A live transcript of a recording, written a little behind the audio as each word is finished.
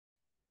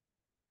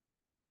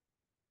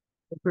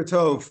Boker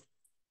Tov.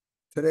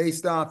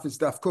 Today's daf is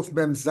Daf Kuf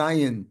Mem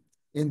Zayin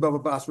in Baba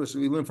Basra. So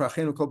we learn for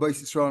Achenu Kol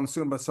Beis Yisrael and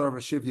Surim Basar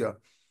V'Shivya.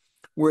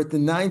 We're at the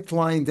ninth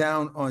line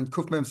down on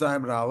Kuf Mem Zayin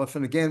and Aleph,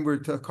 and again we're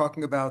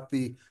talking about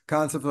the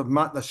concept of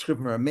Matna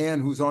Shchivmer, a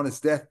man who's on his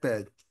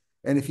deathbed,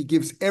 and if he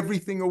gives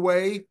everything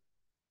away,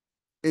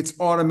 it's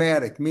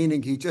automatic,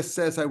 meaning he just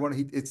says, "I want."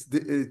 It's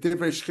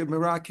Divrei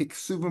Shchivmera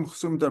Kiksuvim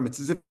Chsum Dam.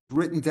 It's as if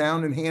written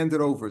down and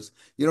handed over.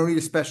 You don't need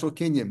a special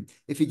kinyan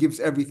if he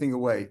gives everything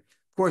away.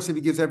 Of course, if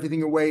he gives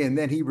everything away and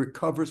then he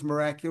recovers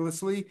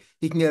miraculously,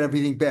 he can get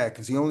everything back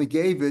because he only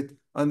gave it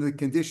under the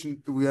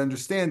condition that we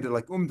understand it.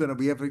 Like Umdana,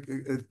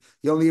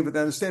 he only gave it to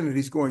understand that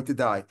he's going to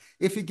die.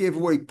 If he gave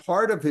away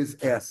part of his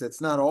assets,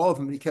 not all of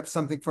them, and he kept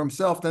something for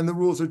himself, then the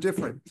rules are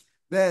different.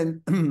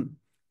 Then,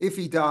 if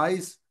he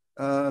dies,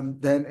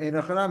 then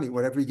Enochanami,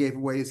 whatever he gave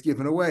away is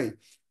given away.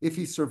 If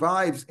he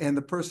survives and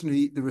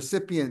the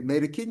recipient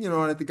made a kinyan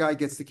on it, the guy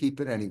gets to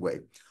keep it anyway.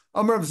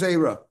 Amar of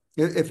Zera.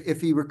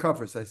 If he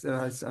recovers, how do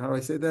I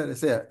say that? I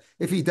say it.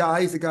 If he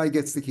dies, the guy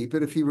gets to keep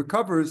it. If he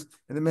recovers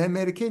and the man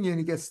made a kinyan,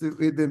 he gets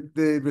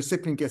the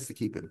recipient gets to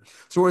keep it.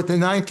 So we're at the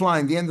ninth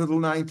line, the end of the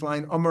ninth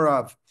line.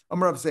 Amarav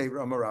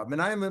Zera,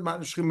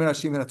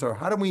 Amarav.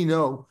 How do we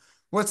know?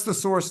 What's the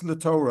source in the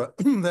Torah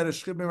that a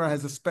shchibmira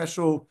has a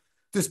special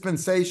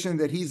dispensation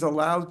that he's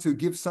allowed to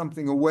give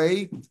something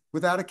away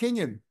without a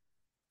kinyan?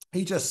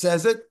 He just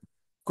says it.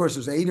 Of course,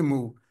 there's Adam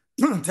who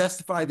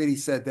testified that he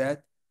said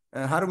that.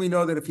 How do we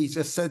know that if he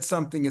just said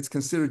something, it's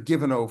considered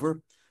given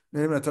over? The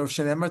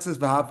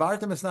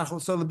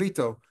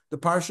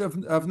parsha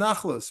of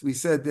Nachlas. We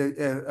said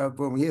that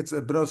when we hit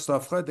Bros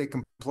Tafcha, they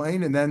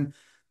complained, and then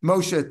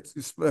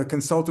Moshe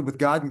consulted with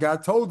God, and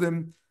God told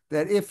him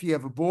that if you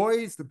have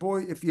boys,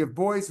 if you have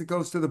boys, it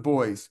goes to the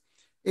boys.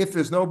 If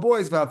there's no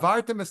boys,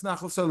 v'avartim es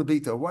nachal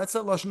solabito. What's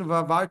that lashon of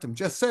v'avartim?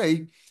 Just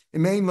say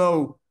im ein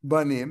lo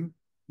banim,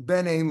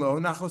 ben ein lo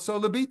nachal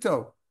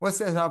solabito. What's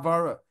that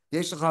havara?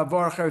 Yesh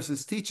Havara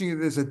is teaching you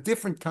there's a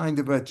different kind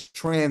of a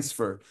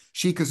transfer,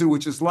 shikazu,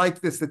 which is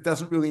like this, that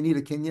doesn't really need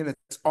a kinyan,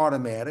 it's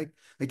automatic.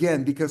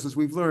 Again, because as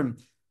we've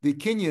learned, the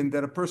kinyan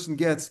that a person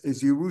gets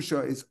is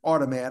Yerusha is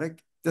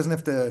automatic, doesn't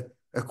have to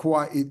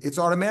acquire, it's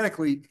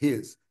automatically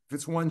his. If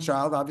it's one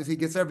child, obviously he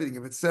gets everything.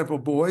 If it's several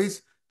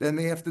boys, then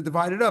they have to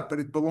divide it up, but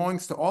it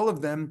belongs to all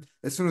of them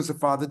as soon as the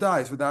father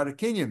dies without a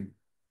kinyan.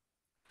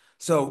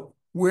 So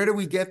where do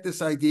we get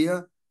this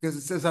idea? Because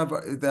it says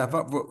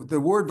the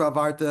word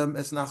vavartam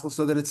es nachal,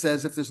 so that it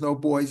says if there's no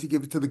boys, you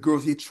give it to the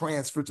girls, you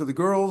transfer to the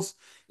girls,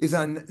 is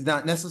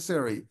not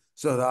necessary.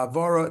 So the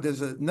avara, there's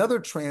another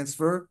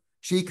transfer.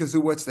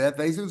 Shikazu, what's that?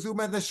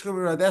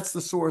 That's the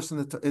source in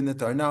the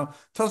Torah. Now,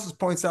 Tosfos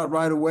points out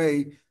right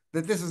away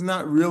that this is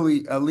not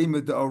really a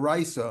limud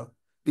d'oraisa,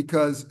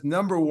 because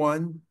number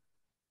one,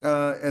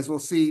 as we'll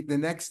see, the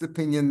next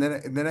opinion,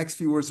 the next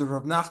few words of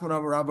Rav Nachman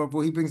Rabba,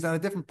 he brings down a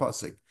different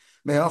pasuk.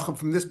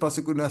 From this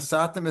pasuk, in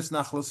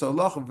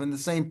the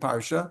same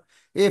parsha,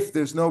 if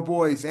there's no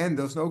boys and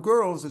there's no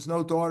girls, there's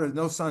no daughters,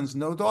 no sons,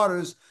 no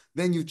daughters,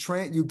 then you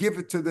give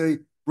it to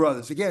the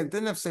brothers. Again,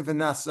 didn't have to say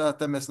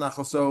v'nasatem es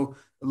nachlaso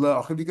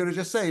la'achiv. You could have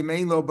just say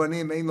mein lo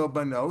banim, mein lo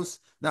banos,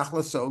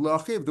 nachlaso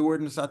la'achiv. The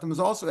word nasatem is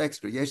also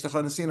extra. Yesh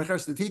lecha nesin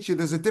achers to teach you.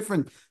 There's a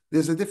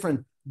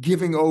different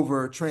giving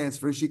over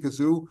transfer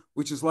shikazu,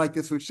 which is like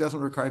this, which doesn't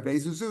require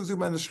bezuzu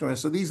man.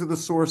 So these are the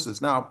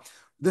sources. Now,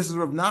 this is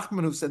Rav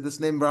Nachman who said this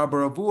name, Rabbi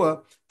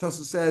Ravua.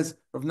 Tosa says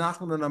Rav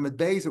Nachman on Amid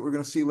Beis, that we're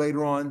going to see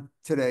later on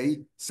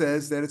today,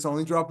 says that it's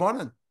only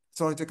drabanan. It's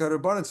only Tekar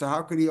Rabbanan. So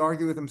how could he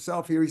argue with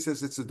himself? Here he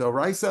says it's a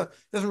doraisa.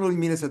 It doesn't really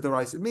mean it's a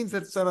doraisa. It means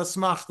that it's an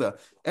asmachta.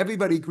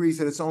 Everybody agrees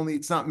that it's not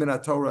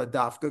minat Torah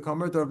dafka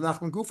kamer. Rav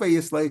Nachman Gufay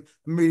Yislay.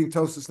 I'm reading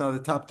Tosas now, the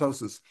top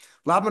Tosas.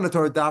 Laban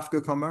Torah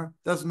dafka kamer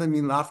doesn't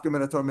mean lafka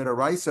minat Torah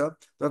minaraisa.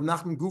 Rav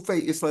Nachman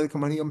Gufay Yislay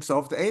kamer, he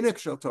himself the enek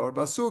shel Torah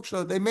basuk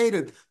shel. They made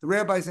it. The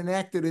rabbis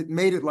enacted it,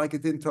 made it like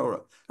it did in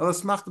Torah. El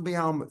asmachta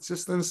b'yalma. It's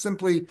just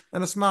simply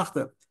an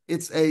asmachta.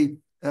 It's a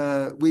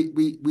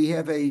we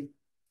have a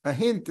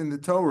hint in the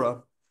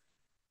Torah.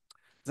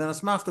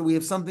 Zanasmachta, we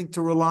have something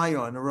to rely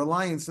on, a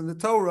reliance in the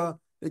Torah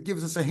that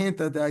gives us a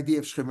hint at the idea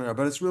of Shchimera,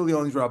 but it's really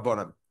only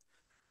Rabbanim.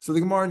 So the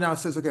Gemara now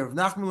says, okay, Rav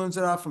Nachman learns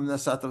it out from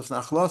Nasatos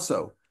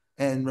Nachloso,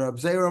 and Rav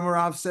Zera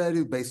Marav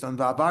said, based on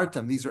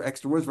Vavartam, these are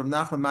extra words. Rav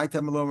Nachman,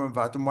 Maitem Alom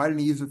Vavartam. Why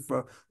didn't he use it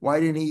for? Why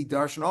didn't he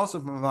darshan also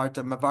from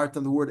Vavartam?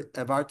 Vavartam, the word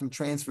Vavartam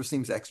transfer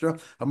seems extra.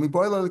 And we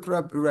boil it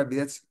Rebbe.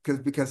 That's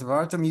because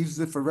Vavartam uses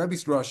it for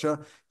Rebbe's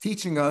Rasha,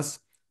 teaching us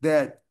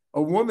that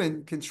a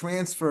woman can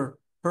transfer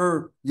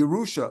her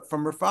Yerusha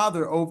from her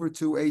father over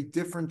to a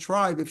different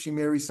tribe if she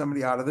marries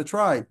somebody out of the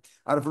tribe,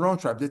 out of her own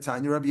tribe. In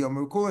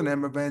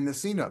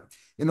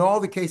all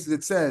the cases,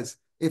 it says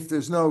if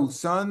there's no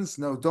sons,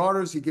 no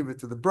daughters, you give it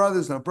to the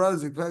brothers. No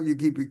brothers,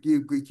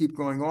 you keep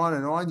going on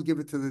and on. You give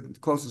it to the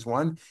closest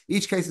one.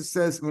 Each case it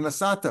says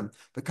munasatam.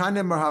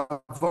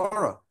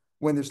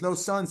 When there's no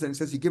sons, then it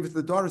says you give it to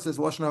the daughter. It says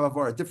lashon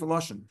havara, different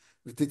lashon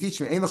to teach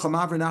me.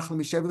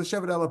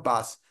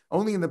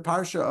 Only in the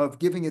parsha of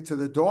giving it to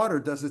the daughter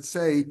does it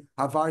say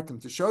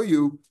havartim, to show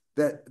you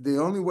that the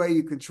only way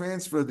you can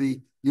transfer the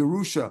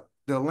Yerusha,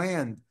 the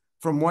land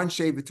from one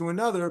shaver to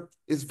another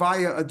is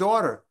via a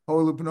daughter,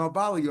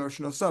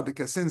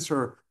 because since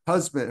her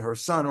husband, her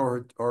son,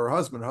 or her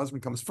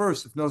husband comes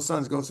first. If no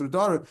sons, goes to the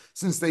daughter,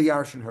 since they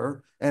yarshin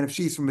her, and if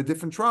she's from a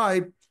different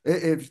tribe,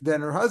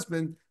 then her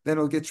husband, then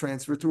it'll get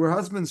transferred to her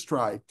husband's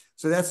tribe.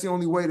 So that's the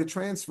only way to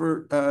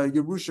transfer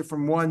Yerusha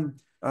from one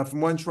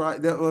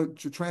tribe,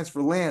 to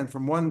transfer land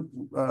from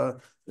one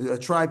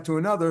tribe to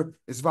another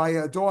is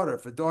via a daughter.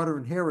 If a daughter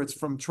inherits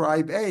from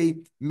tribe A,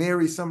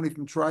 marries somebody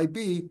from tribe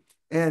B,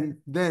 and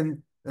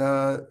then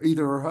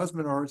either her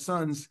husband or her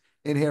sons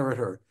inherit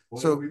her.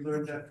 Well, so we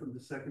learned that from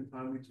the second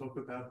time we talk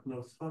about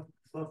no stuff,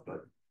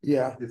 but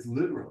yeah, it's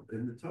literal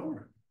in the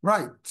Torah.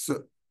 Right.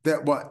 So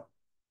that what?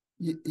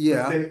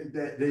 Yeah.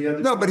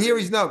 No, but here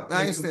he's no.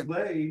 I understand.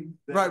 Right.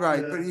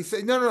 But he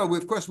said no.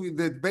 Of course,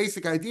 the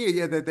basic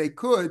idea, that they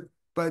could,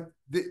 but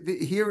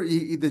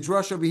the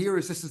drush over here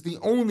is this is the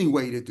only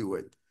way to do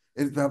it.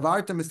 And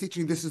Vavartam is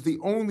teaching this is the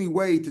only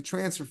way to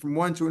transfer from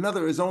one to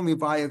another is only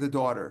via the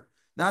daughter.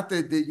 Not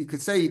that you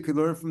could say you could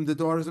learn from the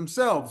daughters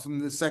themselves, from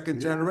the second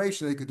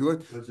generation, they could do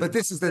it. But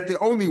this is the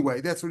only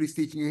way. That's what he's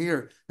teaching you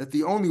here. That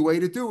the only way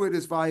to do it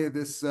is via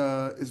this.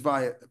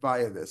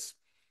 Via this.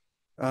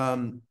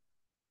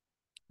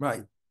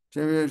 Right.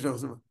 It's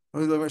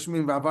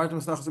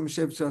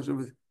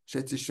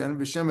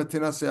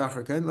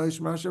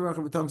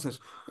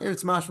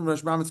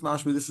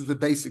mashma. This is the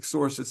basic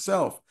source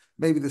itself.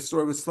 Maybe the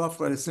story with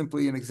Slavchat is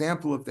simply an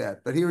example of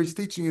that. But here he's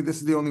teaching you this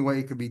is the only way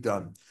it can be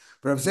done.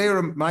 But Rav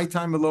Zera, my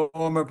time alone,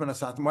 why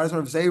does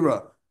Rav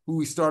Zera, who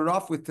we started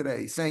off with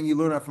today, saying you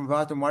learn out from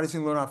Vatam, why does he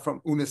learn out from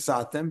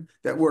Unasatem?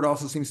 That word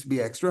also seems to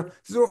be extra.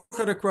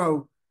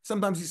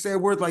 Sometimes you say a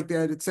word like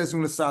that, it says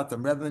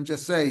Unasatem, rather than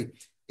just say,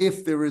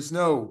 if there is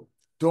no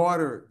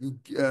daughter,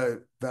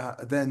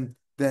 then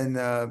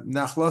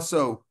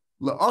nachlaso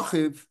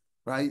la'achiv,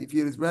 right? If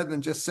you rather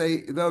than just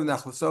say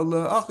nachlaso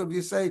la'achiv,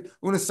 you say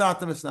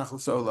unasatam is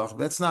nachlaso la'achiv.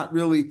 That's not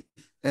really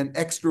an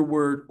extra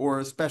word or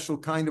a special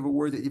kind of a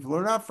word that you've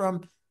learned out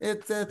from.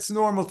 It's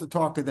normal to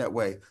talk it that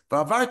way.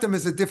 But avartam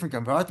is a different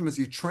kind. Avartam is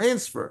you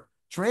transfer.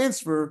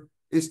 Transfer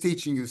is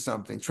teaching you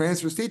something.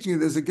 Transfer is teaching you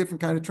there's a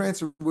different kind of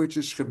transfer, which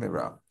is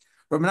shemira.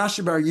 Rav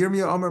Menashe bar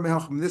Yirmiyah Omer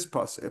mehachim this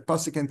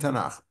pasuk in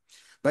Tanakh.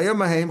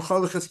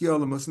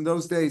 In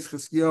those days,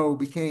 Chizkiyahu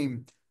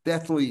became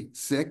deathly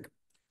sick.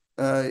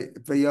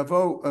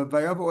 Vayavo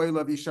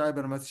Elav Yishai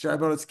ben Amoz. Yishai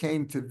ben Amoz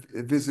came to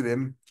visit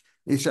him.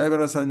 Yishai ben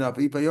Amoz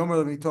Hanavi.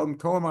 Vayomer he told him,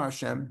 Koamar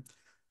Hashem.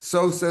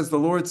 So says the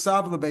Lord,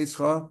 Sav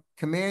lebeischa,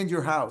 command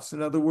your house.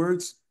 In other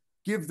words,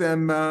 give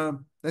them,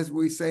 as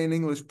we say in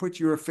English,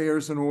 put your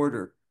affairs in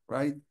order,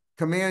 right?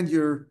 Command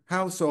your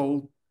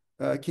household,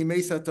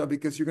 kimesata,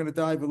 because you're going to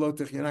die,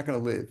 velotich, you're not going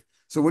to live.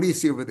 So what do you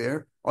see over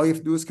there? All you have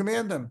to do is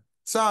command them.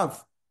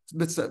 Tzav,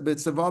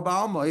 b'tzavav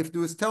ba'alma. All you have to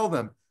do is tell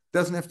them.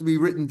 Doesn't have to be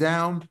written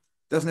down.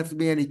 Doesn't have to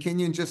be any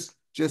kinyan.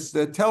 Just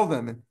tell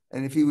them.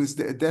 And if he was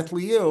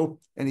deathly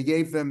ill and he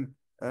gave them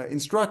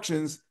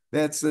instructions,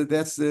 that's the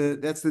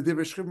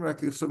divrei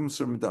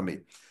shchim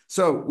dummy.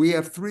 So we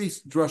have three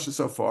drushes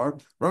so far.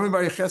 Rami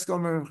bar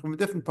Yecheskel from a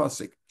different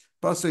pasuk.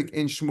 Pasuk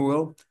in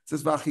Shmuel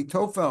says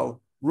v'achitofel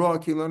roa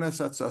kilona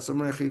satzas.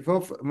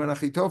 When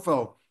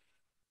Achitofel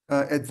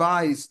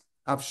advised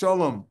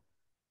Avshalom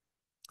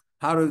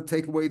how to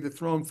take away the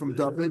throne from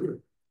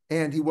David,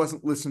 and he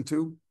wasn't listened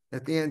to.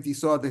 At the end, he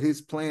saw that his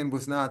plan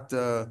was not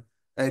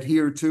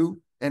adhered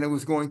to, and it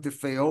was going to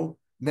fail.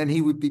 Then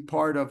he would be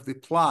part of the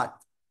plot,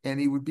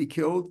 and he would be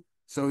killed.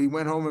 So he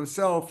went home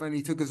himself, and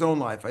he took his own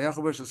life.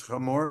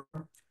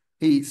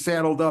 He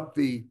saddled up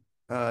the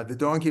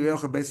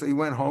donkey. So he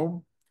went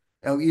home,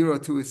 El Iro,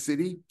 to his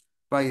city,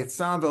 by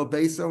Yitzam El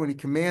Beso, and he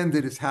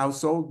commanded his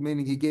household,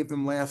 meaning he gave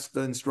them last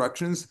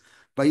instructions.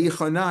 By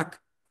Yichanak,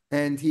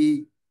 and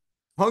he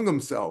hung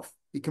himself.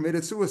 He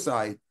committed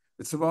suicide.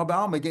 But Saval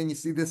Ba'alma, again, you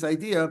see this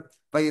idea.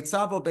 By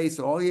Yitzav El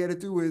Beso, all he had to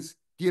do is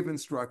give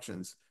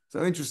instructions.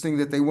 So interesting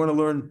that they want to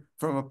learn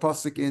from a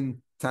pasuk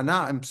in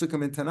Tanakh, and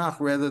psukim in Tanakh,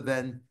 rather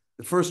than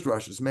the first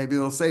rushes. Maybe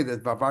they'll say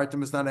that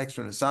Vavartam is not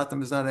extra, and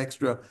Satam is not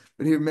extra.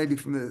 But here, maybe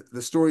from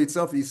the story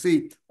itself, you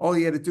see, all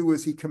he had to do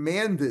was he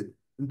commanded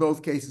in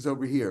both cases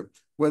over here,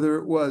 whether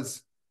it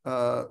was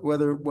the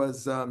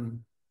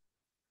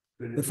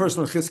first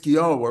one,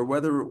 Chizkiyahu, or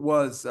whether it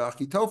was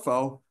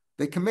Achitofel,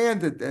 they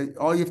commanded.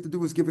 All you have to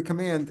do is give a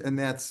command, and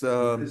that's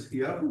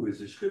Chizkiyahu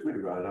is a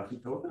shchimei,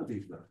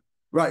 Achitofel.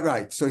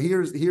 Right. So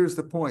here's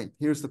the point.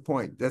 Here's the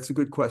point. That's a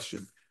good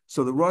question.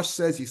 So the Rosh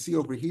says, you see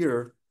over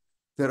here,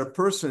 that a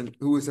person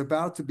who is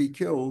about to be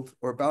killed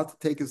or about to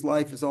take his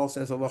life is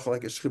also as Allah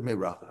like a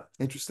shchimei.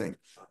 Interesting.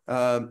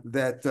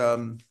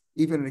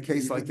 Even in a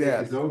case like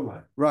that, his own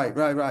life. Right.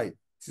 Let's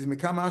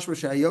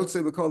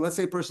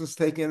say a person's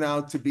taken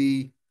out to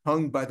be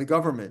hung by the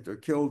government or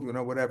killed,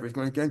 whatever. He's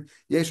going again.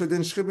 In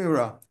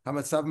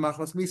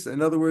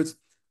other words,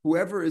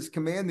 whoever is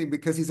commanding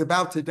because he's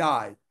about to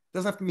die,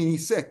 doesn't have to mean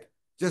he's sick.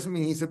 Just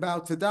mean he's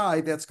about to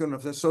die. That's good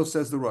enough. So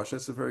says the Rosh.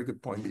 That's a very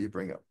good point that you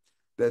bring up.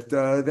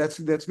 That's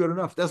good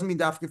enough. Doesn't mean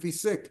dafka if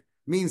he's sick.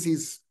 Means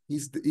he's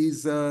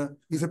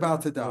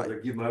about to die.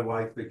 Give my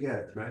wife the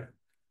get, right?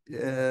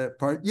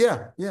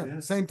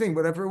 Same thing,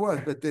 whatever it was,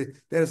 but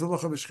that is a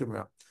loch of a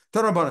shchimra.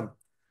 Tanabanim.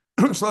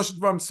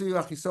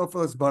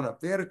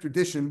 They had a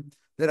tradition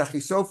that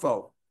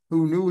Achisophel,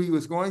 who knew he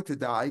was going to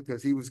die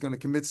because he was going to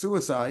commit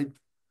suicide,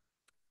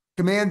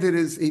 commanded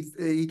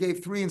he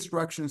gave 3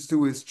 instructions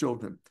to his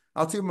children.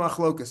 I'll tell you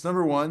machlokas.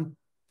 Number 1,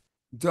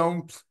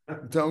 don't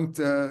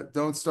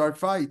start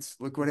fights.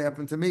 Look what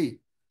happened to me,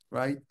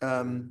 right?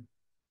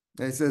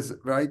 He says,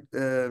 right,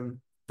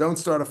 don't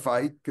start a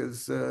fight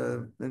because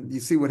you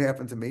see what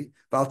happened to me.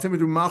 Both those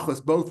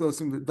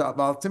things,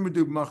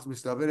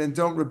 and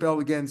don't rebel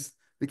against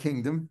the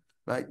kingdom,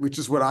 right? Which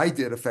is what I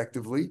did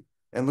effectively.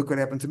 And look what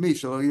happened to me.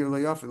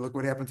 Look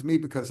what happened to me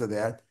because of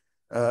that.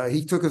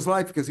 He took his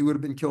life because he would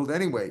have been killed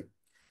anyway.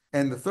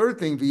 And the third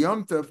thing,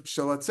 V'yomtav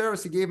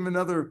shalatzeres, he gave him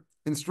another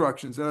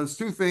instructions. And those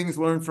 2 things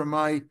learned from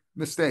my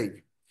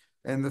mistake.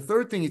 And the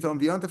third thing he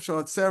told him, V'yomtav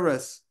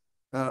shalatzeres,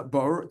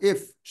 bar,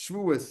 if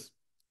Shavuos,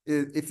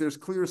 if there's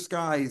clear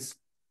skies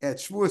at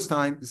Shavuos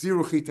time,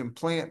 zero chitim,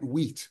 plant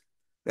wheat.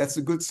 That's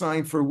a good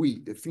sign for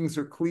wheat. If things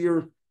are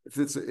clear, if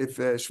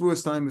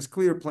Shavuos time is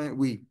clear, plant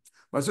wheat.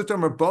 He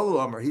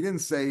didn't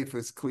say if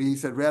it's clear. He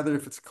said rather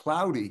if it's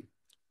cloudy,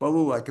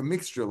 balu, like a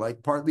mixture,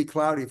 like partly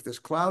cloudy. If there's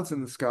clouds in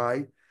the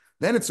sky,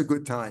 then it's a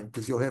good time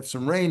because you'll have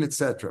some rain,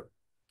 etc.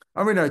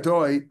 Some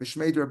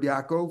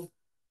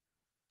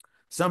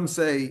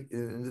say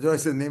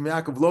the name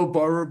Yaakov lo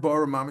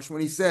bara mamish,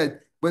 when he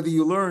said whether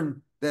you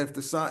learn that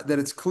if that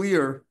it's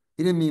clear,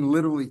 he didn't mean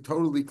literally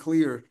totally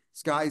clear.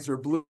 Skies are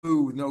blue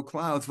with no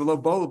clouds.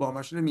 V'lo bolu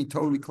b'amash, didn't mean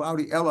totally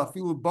cloudy. Ela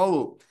filu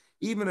bolu,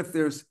 even if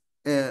there's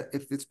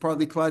if it's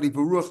partly cloudy,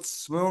 v'ruach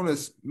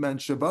tzvonis man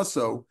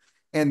shabaso,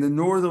 and the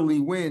northerly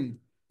wind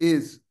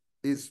is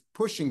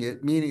pushing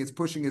it, meaning it's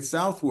pushing it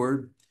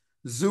southward.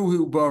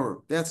 Zuhu bar,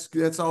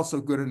 that's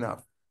also good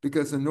enough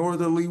because the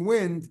northerly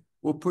wind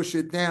will push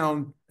it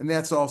down, and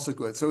that's also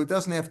good. So it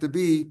doesn't have to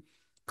be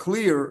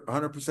clear,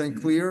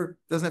 100% clear.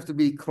 It doesn't have to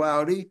be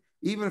cloudy,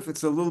 even if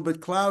it's a little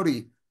bit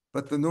cloudy,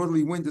 but the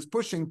northerly wind is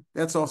pushing,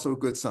 that's also a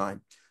good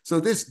sign. So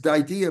this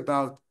idea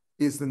about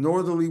is the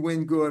northerly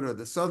wind good, or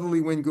the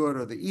southerly wind good,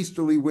 or the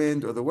easterly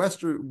wind, or the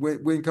westerly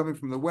wind coming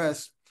from the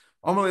west?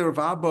 We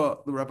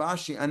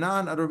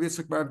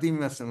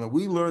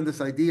learned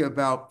this idea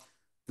about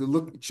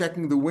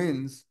checking the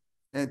winds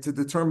and to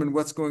determine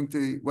what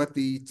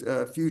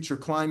the future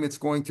climate's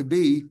going to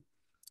be.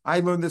 I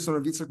learned this on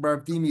Rav Yitzchak bar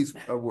Avdimi's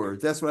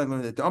words. That's what I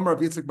learned. The Amar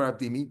Rav Yitzchak bar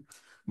Avdimi.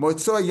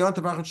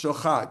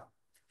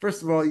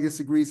 First of all, he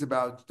disagrees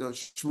about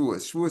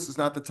Shavuos. Shavuos is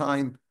not the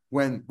time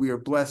when we are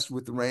blessed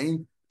with the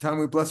rain. The time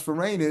we're blessed for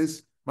rain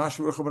is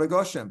Mashur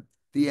Goshem,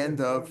 the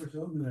end of. He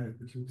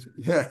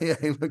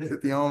looked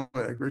at the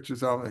almanac,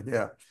 Richard's almanac.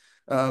 Yeah.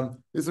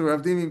 This is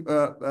Rav Avdimi.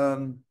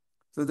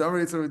 So the Amar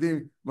Yitzchak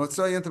bar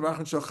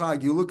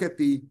Avdimi. You look at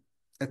the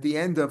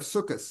end of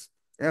Sukkot,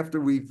 after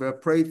we've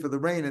prayed for the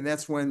rain, and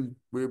that's when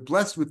we're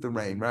blessed with the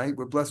rain, right?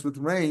 We're blessed with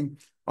the rain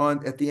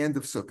at the end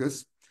of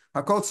Sukkot.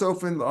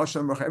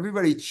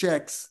 Everybody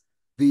checks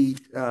the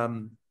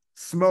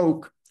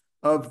smoke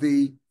of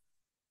the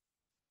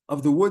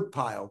wood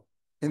pile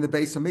in the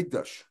base of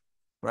Mikdash,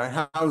 right?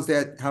 How is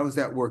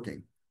that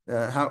working?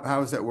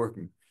 How is that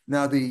working?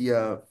 Now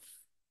the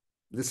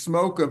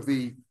smoke of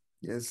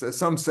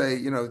some say,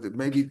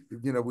 maybe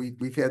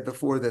we've had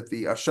before that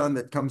the ashan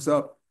that comes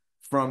up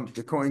from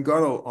the Kohen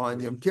Gadol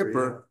on Yom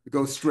Kippur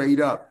goes straight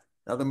up.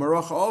 Now the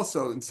Maracha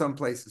also in some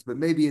places, but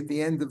maybe at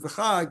the end of the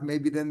Chag,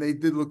 maybe then they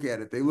did look at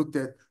it. They looked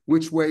at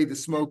which way the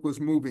smoke was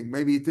moving.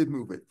 Maybe it did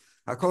move it.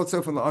 Hakol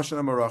tzov from the Ashan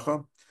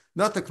Maracha,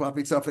 not the klap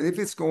itself. If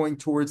it's going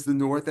towards the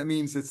north, that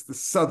means it's the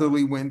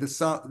southerly wind.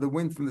 The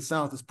wind from the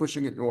south is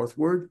pushing it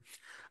northward.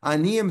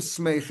 Aniyim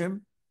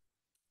smechim,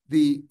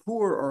 the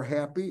poor are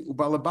happy.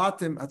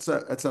 Ubalabatim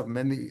atzavim,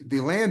 and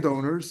the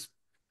landowners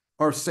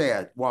are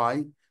sad.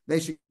 Why?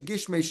 Because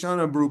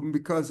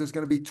there's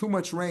going to be too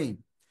much rain.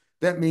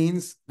 That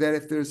means that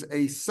if there's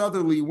a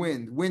southerly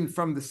wind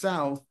from the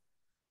south,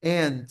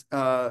 and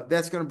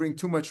that's going to bring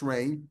too much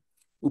rain,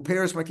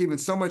 Uperis Makivin,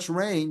 so much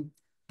rain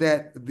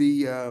that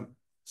the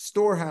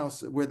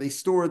storehouse where they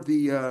stored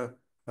the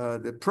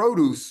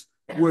produce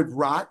would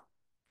rot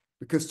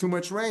because too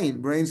much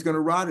rain. Rain's going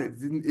to rot it.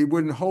 It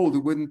wouldn't hold.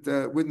 It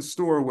wouldn't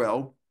store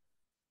well.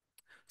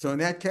 So in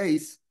that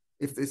case,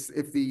 if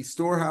the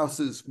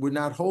storehouses would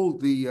not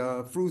hold the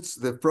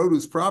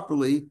produce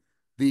properly,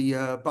 the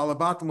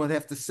balabatim would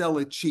have to sell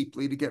it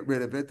cheaply to get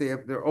rid of it.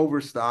 They're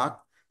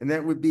overstocked, and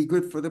that would be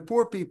good for the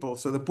poor people.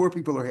 So the poor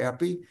people are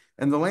happy,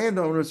 and the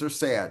landowners are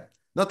sad.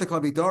 Not the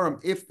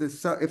klavidarim. If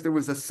there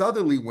was a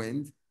southerly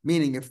wind,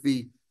 meaning if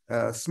the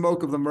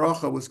smoke of the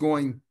maracha was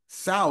going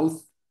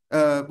south,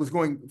 was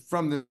going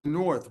from the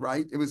north,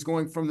 right? It was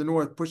going from the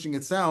north, pushing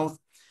it south.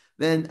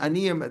 Then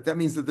aniyim, that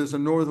means that there's a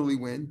northerly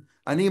wind.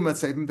 Aniyim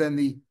atzevim, then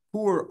the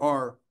poor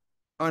are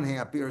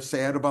unhappy or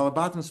sad, because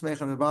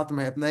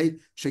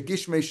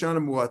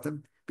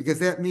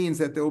that means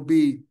that there will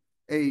be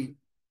a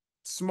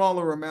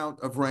smaller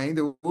amount of rain.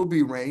 There will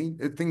be rain,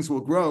 things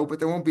will grow, but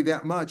there won't be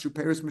that much.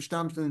 But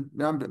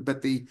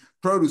the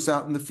produce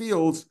out in the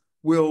fields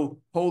will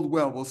hold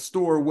well, will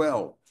store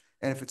well.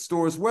 And if it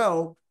stores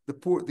well,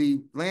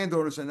 the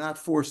landowners are not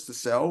forced to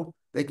sell.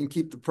 They can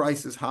keep the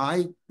prices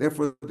high.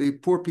 Therefore, the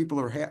poor people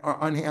are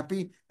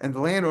unhappy, and the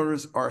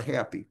landowners are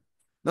happy.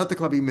 Not the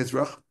Klabi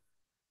Mizrach.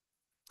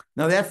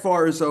 Now, that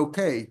far is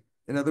okay.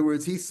 In other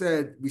words, he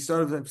said, we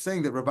started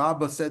saying that Rav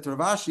Abba said to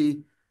Rav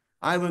Ashi,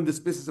 I learned this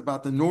business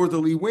about the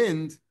northerly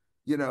wind,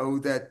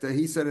 that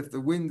he said if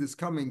the wind is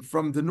coming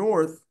from the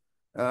north,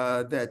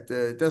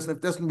 it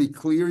doesn't be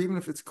clear, even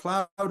if it's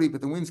cloudy,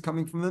 but the wind's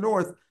coming from the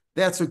north,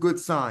 that's a good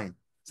sign.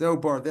 So,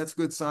 Bar, that's a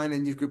good sign,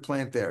 and you could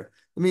plant there.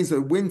 It means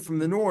the wind from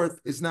the north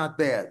is not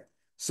bad.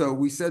 So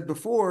we said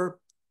before,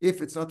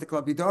 if it's not the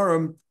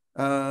Klabidarim,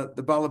 the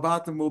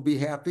Balabatim will be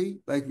happy,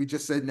 like we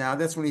just said now.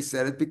 That's when he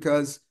said it,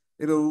 because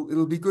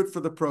it'll be good for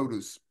the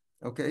produce.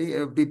 Okay,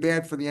 it'll be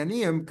bad for the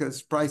Aniyim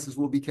because prices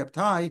will be kept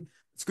high.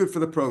 It's good for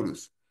the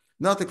produce.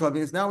 Not the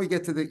Klabims. Now we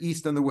get to the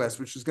east and the west,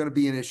 which is going to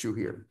be an issue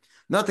here.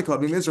 Not the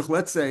Klabim.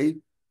 Let's say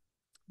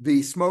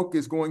the smoke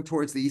is going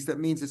towards the east. That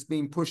means it's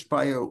being pushed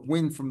by a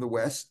wind from the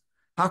west.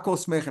 Hakol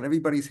smechan,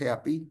 everybody's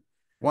happy.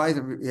 Why is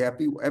everybody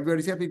happy?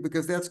 Everybody's happy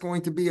because that's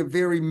going to be a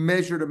very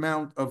measured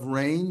amount of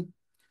rain.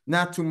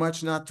 Not too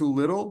much, not too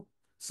little.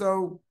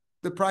 So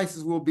the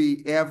prices will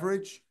be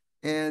average,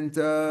 and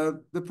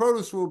the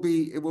produce will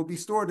be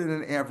stored in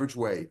an average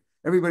way.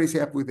 Everybody's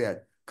happy with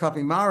that.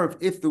 Kapi Marav,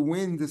 if the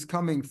wind is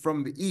coming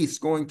from the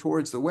east, going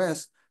towards the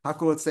west,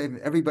 Hakol Tzevin,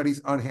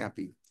 everybody's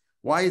unhappy.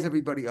 Why is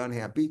everybody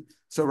unhappy?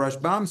 So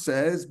Rashbam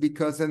says,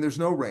 because then there's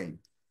no rain.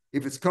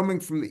 If it's coming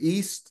from the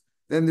east,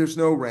 then there's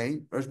no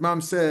rain.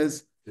 Rashbam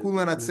says,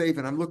 Kulan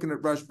Atzevin. I'm looking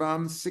at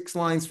Rashbam, 6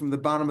 lines from the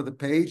bottom of the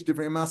page.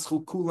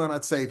 Kulan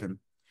Atzevin.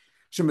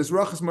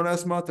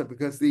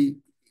 Because the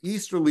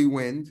easterly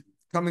wind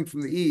coming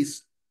from the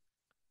east,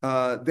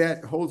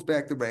 that holds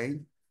back the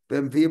rain,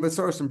 then via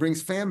Basaris and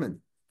brings famine,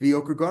 via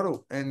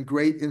Okagadol, and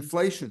great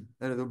inflation.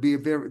 And it'll be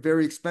very,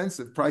 very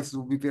expensive. Prices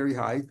will be very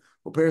high.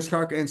 Paris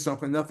Karka and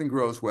something, nothing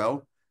grows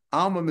well.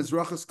 Alma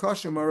Mizrachas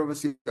Kashim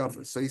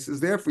Aravas. So he says,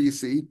 therefore, you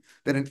see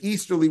that an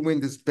easterly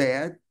wind is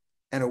bad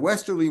and a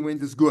westerly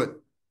wind is good.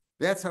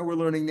 That's how we're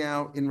learning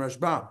now in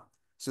Rashbam.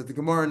 So the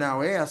Gemara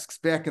now asks,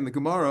 back in the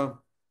Gemara,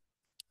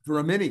 for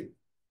a mini,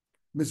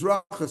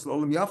 Mizrachas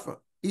Olam Yafa.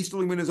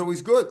 Easterly wind is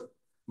always good.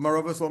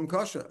 Maravas Olam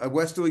Kasha. A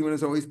westerly wind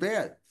is always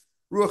bad.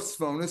 Ruach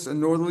Sfonis, a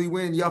northerly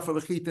wind, Yafa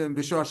Lechita and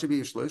Bishasha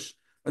Vishlish.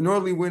 A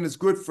northerly wind is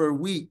good for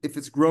wheat if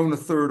it's grown a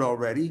third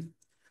already.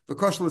 The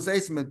Kashal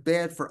is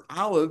bad for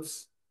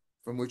olives,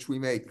 from which we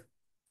make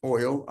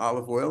oil,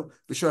 olive oil.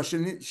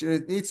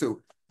 Bishasha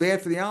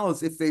bad for the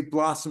olives if they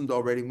blossomed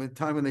already, when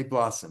time when they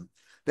blossom.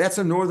 That's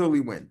a northerly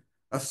wind.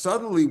 A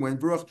southerly wind,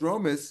 Baruch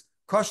Dromis,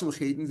 Kashal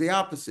Chitin, the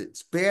opposite.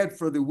 It's bad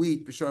for the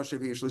wheat, Bishasha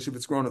Vishlish, if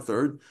it's grown a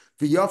third.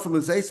 The Yafal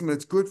is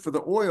it's good for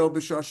the oil,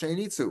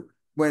 Bishasha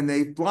when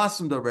they've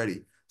blossomed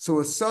already. So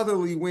a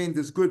southerly wind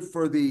is good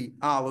for the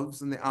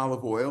olives and the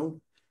olive oil,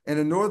 and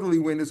a northerly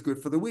wind is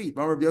good for the wheat.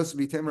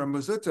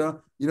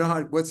 You know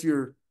how? What's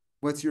your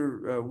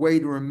way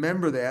to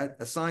remember that?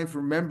 A sign for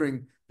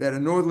remembering that a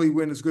northerly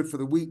wind is good for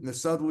the wheat and a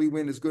southerly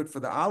wind is good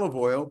for the olive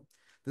oil.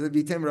 The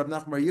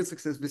Shulchan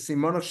says the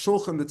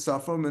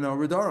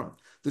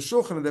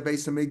Shulchan of the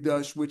Beis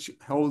Hamikdash, which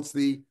holds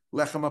the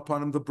lechem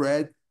upon him, the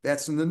bread,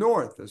 that's in the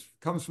north. It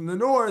comes from the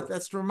north.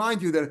 That's to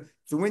remind you that if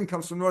the wind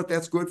comes from the north,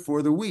 that's good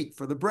for the wheat,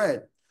 for the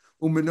bread.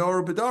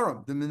 Menorah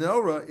b'daram. The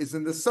menorah is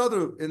in the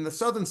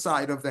southern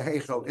side of the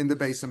Heichel in the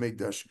Beis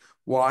Hamikdash.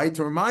 Why?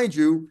 To remind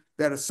you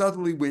that a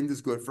southerly wind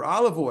is good for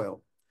olive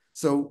oil.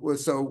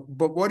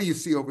 But what do you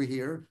see over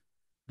here?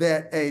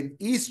 That an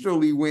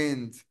easterly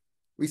wind,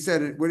 we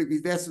said it.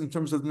 That's in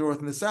terms of the north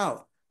and the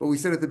south. But we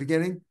said at the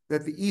beginning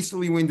that the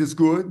easterly wind is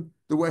good,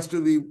 the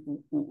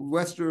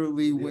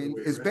westerly wind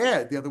is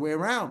bad, the other way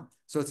around.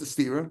 So it's a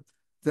stira,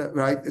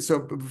 right? So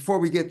before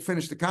we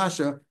finish the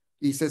kasha,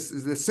 he says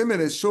the siman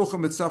is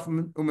shulchan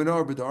mitzafim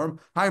umenor b'darim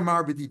high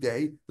marbidi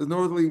day. The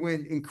northerly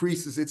wind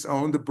increases its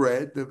own, the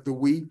bread, the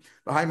wheat,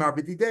 the high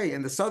marbidi day,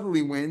 and the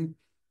southerly wind,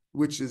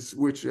 which is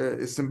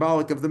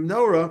symbolic of the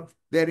menorah,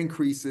 that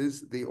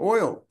increases the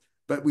oil.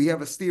 But we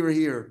have a stira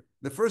here.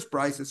 The first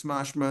price is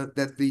mashma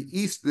that the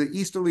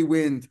easterly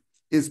wind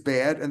is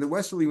bad and the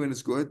westerly wind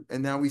is good,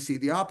 and now we see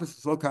the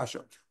opposite.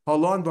 Lokasha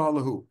halon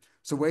ba'alahu.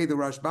 So the way the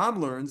Rashbam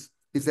learns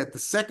is that the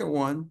second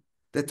one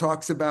that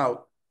talks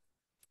about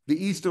the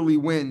easterly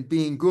wind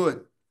being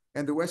good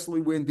and the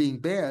westerly wind being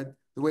bad,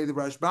 the way the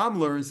Rashbam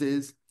learns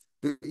is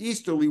the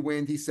easterly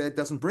wind, he said,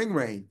 doesn't bring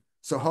rain.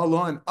 So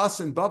halon, us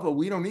in Bubble,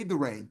 we don't need the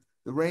rain.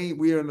 The rain,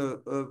 we are in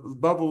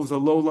Bubble is a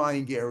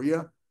low-lying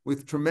area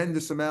with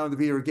tremendous amount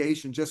of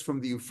irrigation just from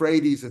the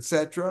Euphrates,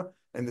 etc.,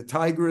 and the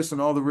Tigris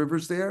and all the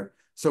rivers there.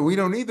 So we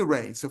don't need the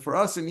rain. So for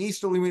us, an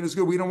easterly wind is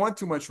good. We don't want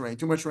too much rain.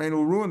 Too much rain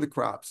will ruin the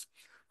crops.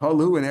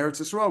 Halu and Eretz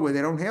Yisrael, where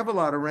they don't have a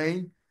lot of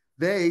rain,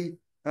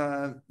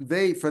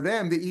 for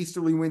them, the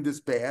easterly wind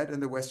is bad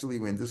and the westerly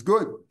wind is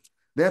good.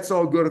 That's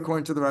all good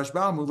according to the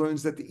Rashbam, who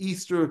learns that the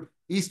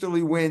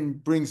easterly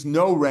wind brings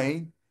no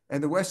rain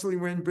and the westerly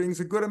wind brings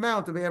a good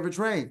amount of average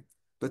rain.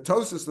 But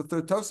Tosas, the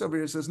third Tosas over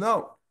here, says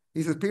no.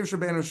 He says, Pirush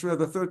Rabbeinu Shmuel,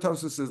 the third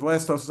Tosfos is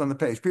last Tosfos on the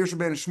page. Pirush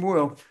Rabbeinu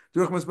Shmuel,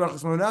 Duchmas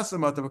Brachas Monasa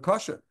Matav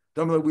Akasha.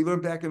 We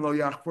learned back in Lo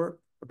Yachper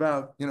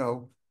about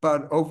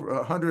over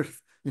 100,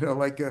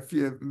 like a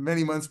few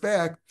many months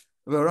back.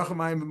 It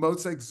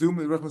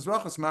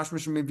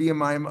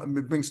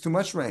brings too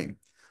much rain.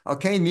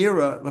 Okay,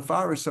 Nira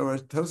Lafarish. So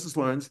Tosfos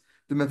learns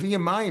the Mavia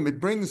Mayim. It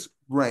brings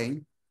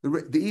rain.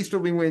 The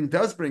easterly wind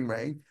does bring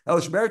rain.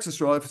 If it's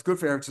good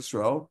for Eretz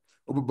Yisrael,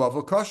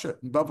 Bubble Kasha,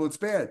 and Bubble it's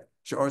bad.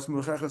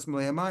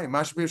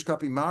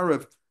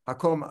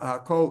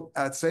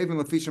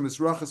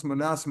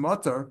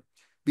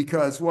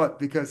 Because what?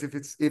 Because if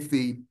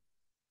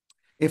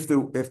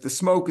the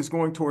smoke is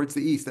going towards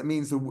the east, that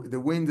means the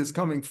wind is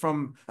coming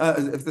from.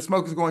 If the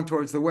smoke is going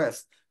towards the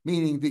west,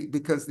 meaning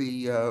because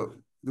the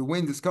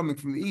wind is coming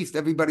from the east,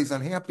 everybody's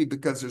unhappy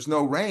because there's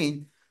no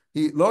rain.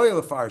 He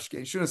loyal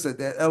Farshke should have said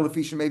that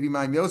Elafisha maybe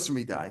my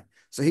Yosemi die.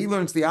 So he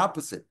learns the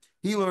opposite.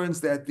 He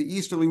learns that the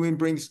easterly wind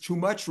brings too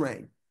much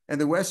rain and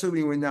the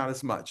westerly wind not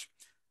as much.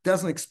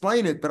 Doesn't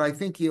explain it, but I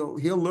think he'll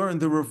learn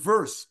the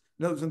reverse.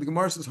 In other words, when the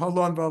Gemara says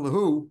Halon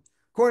Valahu,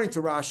 according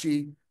to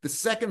Rashi, the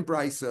second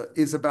brisa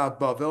is about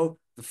Bavel.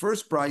 The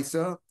first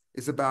brisa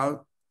is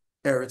about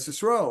Eretz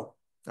Yisrael. All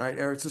right,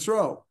 Eretz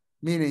Yisrael,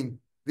 meaning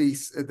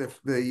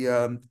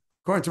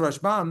according to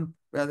Rashbam,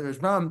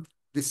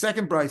 the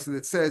second brisa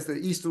that says the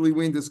easterly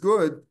wind is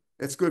good,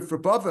 it's good for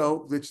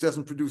Bavel, which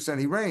doesn't produce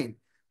any rain.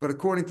 But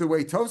according to the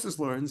way Tosfos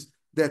learns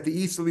that the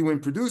easterly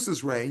wind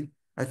produces rain,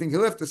 I think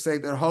he'll have to say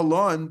that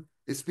Halon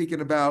is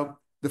speaking about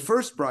the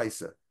first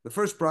brisa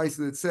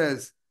that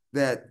says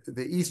that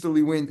the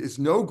easterly wind is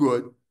no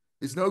good.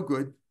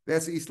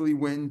 That's the easterly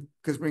wind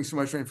because it brings so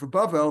much rain for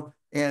Bavel.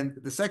 And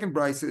the second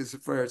brisa is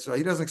for, so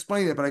he doesn't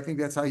explain it, but I think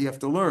that's how you have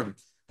to learn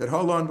that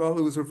Halon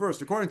Valu is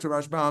reversed. According to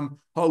Rashbam,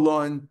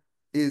 Halon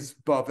is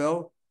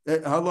Bavel.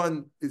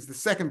 Halon is the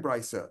second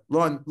brisa.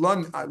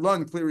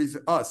 Lon clearly is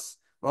us.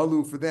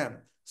 Valu for them.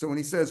 So when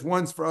he says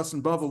one's for us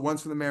in Bavel,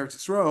 one's for the Eretz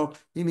Yisrael,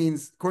 he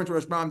means, according to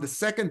Rashbam, the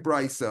second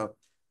brisa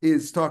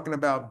is talking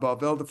about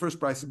Bavel. The first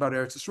brisa is about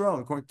Eretz Yisrael.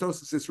 And according to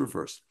Tosfos, it's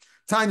reversed.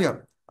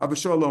 Tanya, Abba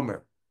Shol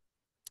Omer.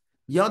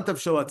 Yantav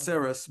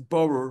Shalatzeres,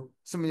 Borur,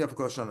 Simyav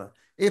Koshana.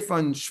 If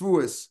on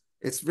Shavuos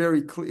it's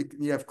very clear,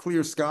 you have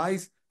clear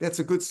skies, that's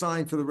a good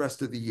sign for the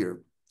rest of the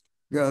year.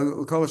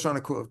 Of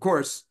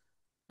course,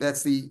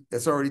 that's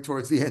already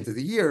towards the end of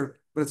the year,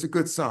 but it's a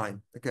good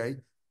sign. Okay.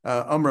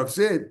 Amrav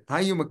Zid,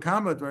 Hayum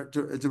Akama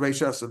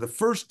Dereishasa, the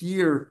first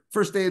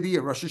day of the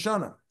year, Rosh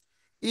Hashanah.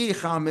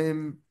 If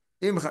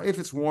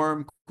it's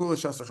warm,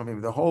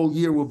 the whole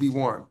year will be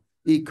warm.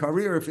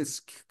 Karir,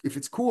 if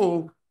it's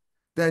cool,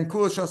 then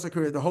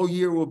the whole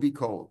year will be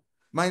cold.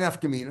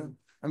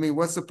 I mean,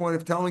 what's the point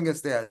of telling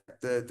us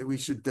that we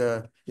should,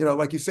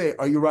 like you say,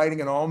 are you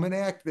writing an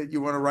almanac that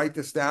you want to write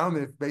this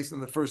down based on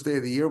the first day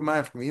of the year?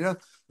 The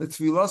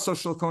tefillah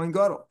social Kohen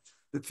Gadol.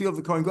 The tefillah of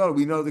the Kohen Gadol.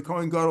 We know the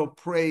Kohen Gadol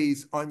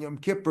prays on Yom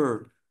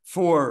Kippur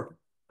for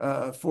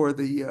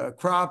the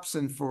crops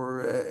and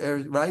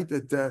for right.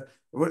 That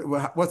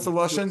what's the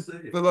lashon?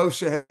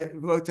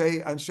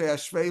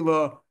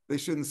 They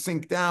shouldn't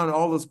sink down.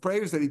 All those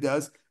prayers that he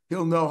does,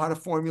 he'll know how to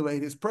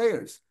formulate his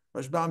prayers.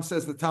 Rashbam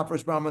says the top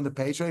Rashbam on the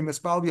page. Should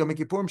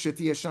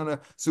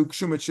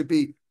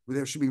be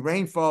there should be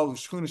rainfall.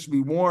 Shechuna should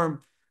be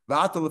warm.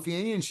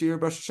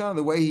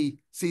 The way he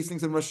sees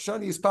things in Rosh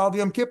Hashanah is Pal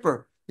Yom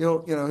Kippur.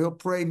 He'll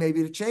pray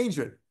maybe to change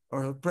it,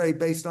 or he'll pray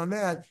based on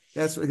that.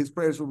 That's what his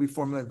prayers will be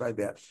formulated by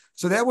that.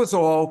 So that was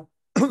all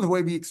the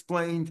way we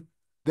explained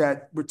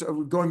that. We're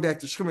going back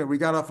to Shemir. We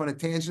got off on a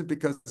tangent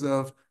because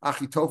of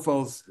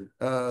Achitophel's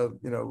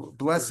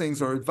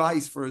blessings or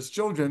advice for his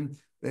children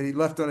that he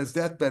left on his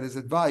deathbed as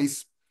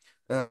advice.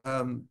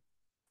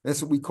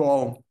 That's what we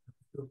call,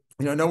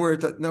 nowhere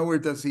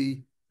does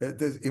he,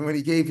 when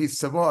he gave his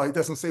savah, he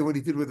doesn't say what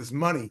he did with his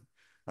money.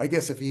 I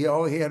guess if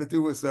all he had to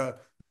do was,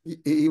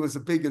 he was a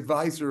big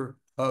advisor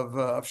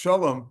of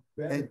Shalom.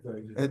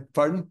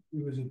 Pardon?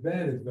 He was a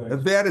bad advisor. A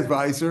bad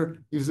advisor.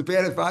 He was a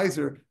bad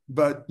advisor,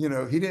 but he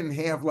didn't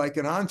have like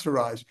an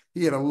entourage.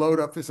 He had to load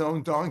up his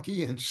own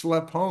donkey and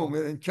schlep home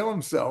and kill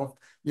himself.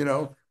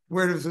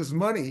 Where does his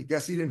money? I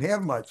guess he didn't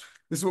have much.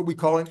 This is what we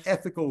call an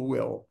ethical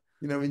will.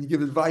 When you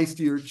give advice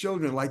to your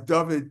children, like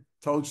David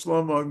told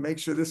Shlomo, make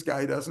sure this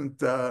guy doesn't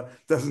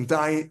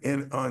die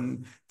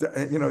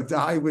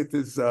die with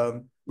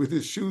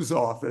his shoes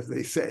off, as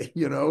they say,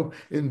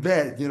 in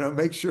bed.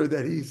 Make sure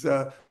that he's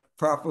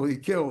properly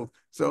killed.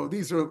 So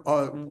these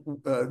are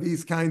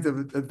these kinds of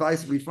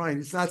advice we find.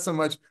 It's not so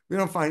much, we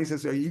don't find, he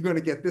says, are you going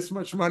to get this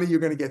much money? You're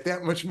going to get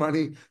that much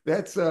money.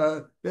 That's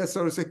sort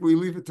of sick. We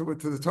leave it to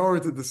the Torah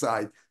to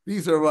decide.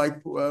 These are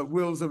like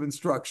wills of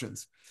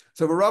instructions.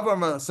 So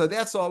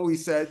that's all we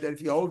said, that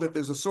if you hold that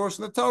there's a source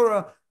in the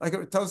Torah, like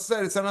Tosfos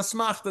said, it's an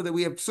asmachta that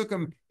we have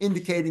psukim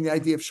indicating the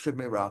idea of shchid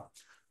meirah.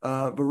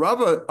 But Rav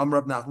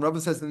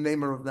Nachman says the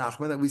name of Rav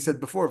Nachman that we said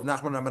before. Rav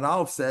Nachman Amar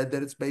Aleph said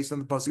that it's based on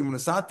the pasuk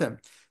Munasatem.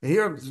 And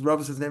here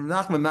Rav says the name of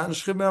Nachman, Matan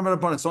Shchid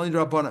Meirah. It's only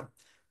Rabbanan.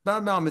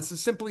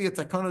 It's simply a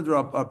takana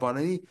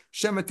Rabbanan.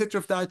 Shema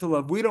Titraf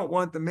Daitalav. We don't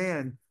want the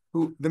man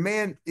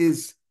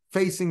is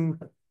facing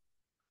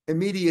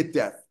immediate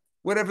death,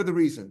 whatever the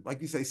reason.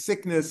 Like you say,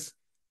 sickness,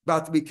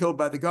 about to be killed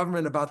by the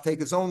government, about to take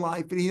his own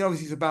life, but he knows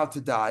he's about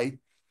to die.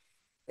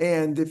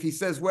 And if he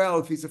says, well,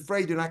 if he's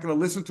afraid, you're not going to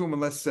listen to him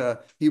unless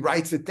he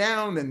writes it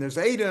down, and there's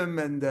Adam,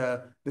 and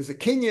there's a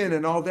Kenyan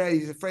and all that.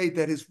 He's afraid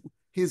that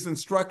his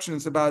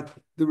instructions about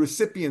the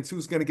recipients,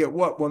 who's going to get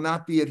what, will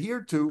not be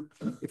adhered to.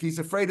 If he's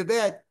afraid of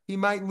that, he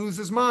might lose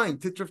his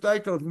mind. He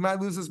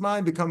might lose his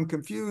mind, become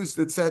confused,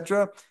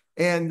 etc.,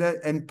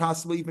 and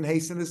possibly even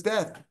hasten his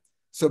death.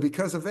 So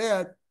because of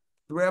that,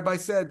 the rabbi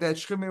said that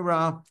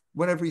Shchimira,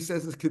 whenever he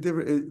says this, says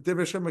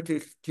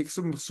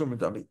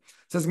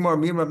Gemara,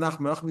 Rav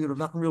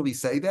Nachman really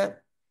say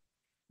that?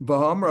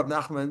 Baham, Rav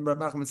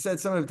Nachman said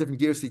some of the different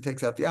gears he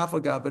takes out the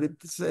Afagav, but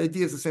the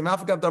idea is the same.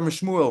 Afagav Damar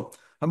Shmuel,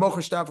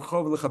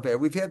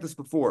 we've had this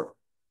before.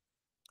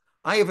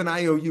 I have an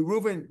IOU.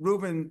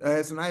 Reuben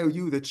has an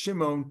IOU that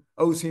Shimon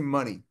owes him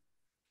money.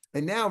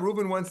 And now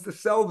Reuben wants to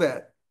sell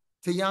that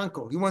to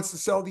Yankel. He wants to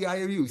sell the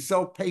IOU,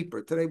 sell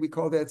paper. Today we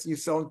call that you're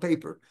selling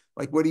paper.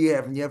 Like, what do you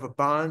have? And you have a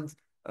bond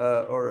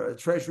or a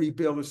treasury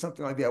bill or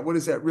something like that. What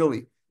is that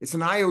really? It's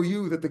an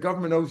IOU that the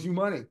government owes you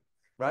money,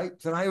 right?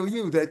 It's an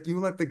IOU that you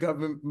lent the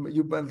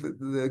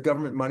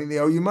government money, they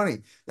owe you money.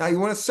 Now you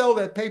want to sell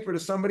that paper to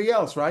somebody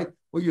else, right?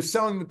 Well, you're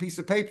selling the piece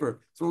of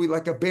paper. So we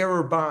like a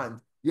bearer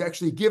bond. You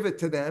actually give it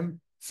to them.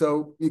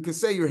 So you can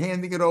say you're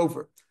handing it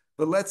over.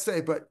 But let's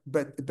say, but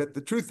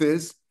the truth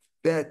is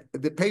that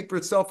the paper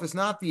itself is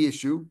not the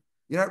issue.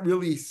 You're not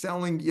really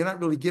selling, you're not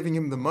really giving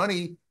him the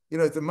money. You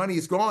know, the money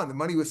is gone. The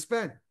money was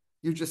spent.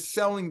 You're just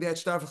selling that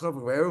stuff. After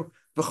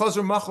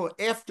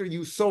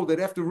you sold it,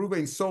 after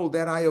Reuben sold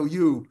that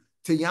IOU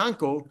to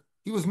Yankel,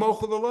 he was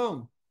mochel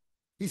alone.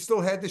 He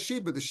still had the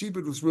shibud. The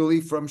shibud was really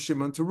from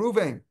Shimon to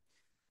Reuben.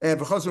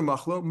 And even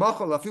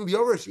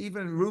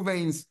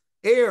Reuben's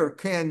heir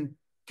can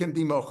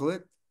be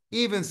mochelit.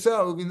 Even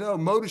so, even though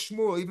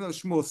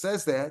Shmuel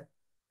says that,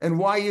 and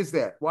why is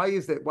that? Why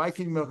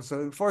can you mochel?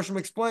 So the Farshim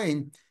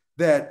explain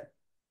that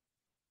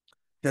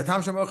you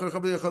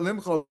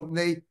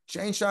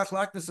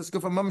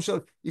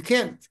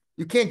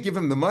can't give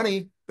him the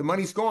money. The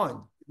money's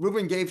gone.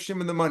 Reuben gave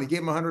Shimon the money, gave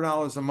him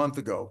 $100 a month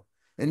ago.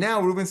 And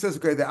now Reuben says,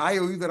 okay, the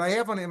IOU that I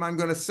have on him, I'm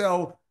going to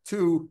sell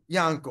to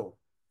Yankel.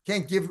 You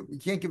can't give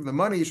him the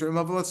money.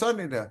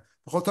 The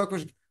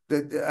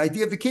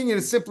idea of the Kenyan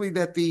is simply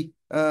that the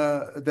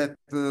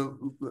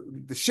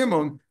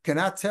Shimon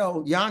cannot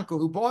tell Yankel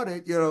who bought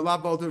it,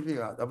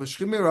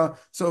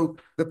 so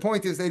the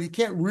point is that he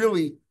can't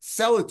really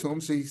sell it to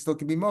him, so he still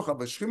can be mocha.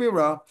 But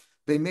Shchimira,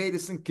 they made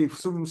it in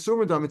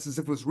Sumadam, it's as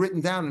if it was written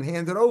down and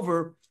handed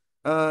over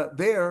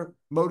there,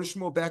 Moda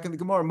Shmuel, back in the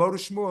Gemara, Moda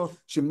Shmuel,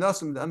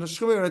 Shimnasim, and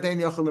Shchimira, then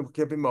Yachalim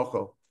can be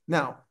mocha.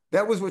 Now,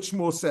 that was what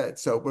Shmuel said.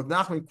 So Rav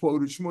Nachman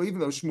quoted Shmuel, even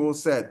though Shmuel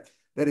said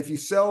that if you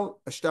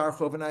sell a shtar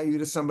chov and IOU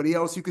to somebody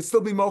else, you could still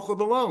be mochel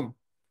alone,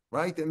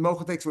 right? And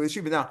mochel takes away the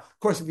shiva. Now, of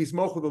course, if he's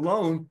mochel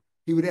alone,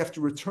 he would have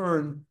to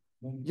return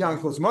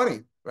Yankel's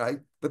money, right?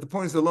 But the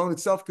point is, the loan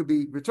itself could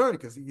be returned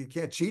because you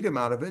can't cheat him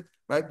out of it,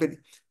 right?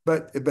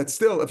 But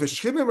still, if a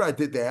shchimera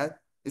did that,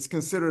 it's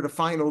considered a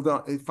final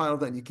done.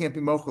 You can't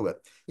be mochel it.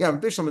 Yeah,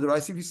 Bishlam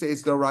Doraisa, if you say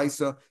it's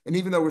Doraisa, and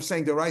even though we're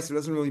saying Doraisa, it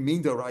doesn't really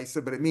mean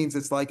Doraisa, but it means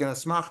it's like an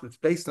asmach that's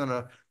based on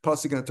a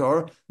pasuk in the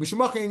Torah.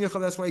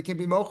 That's why it can't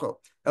be mochel.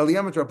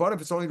 Eliyamat Rabbanan,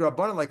 if it's only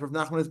Rabbanan, like Rav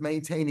Nachman is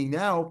maintaining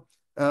now,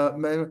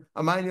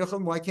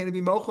 why can't it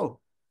be mochel?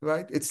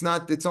 Right? It's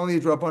not. It's only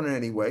a Rabbanan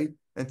anyway,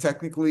 and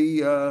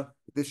technically the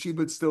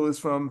shibud still is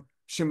from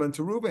Shimon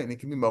to Reuben. It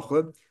can be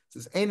mochel. It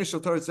says Einish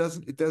Shel Torah.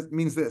 It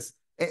means this.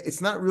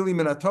 It's not really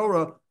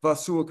Minatorah,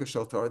 Vasua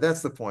Kashal Torah.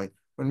 That's the point.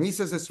 When he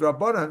says it's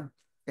Rabbanan,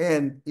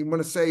 and you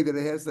want to say that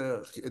it has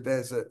the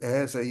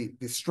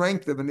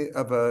strength of a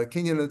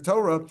Kenyan of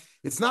Torah,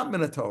 it's not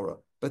Minatorah,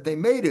 but they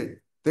made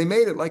it. They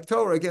made it like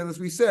Torah again, as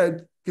we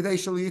said, so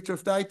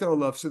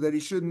that he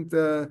shouldn't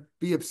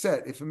be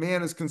upset. If a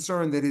man is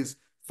concerned that his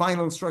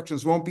final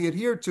instructions won't be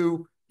adhered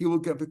to, he will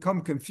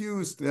become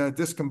confused,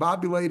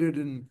 discombobulated,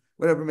 and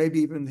whatever, maybe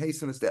even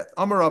hasten his death.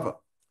 Amar Rava,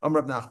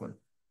 Amar Rav Nachman.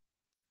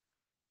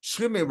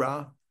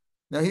 Shchimira.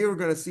 Now here we're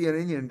going to see an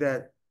Indian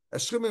that a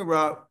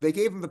Shchimira, they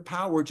gave him the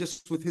power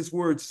just with his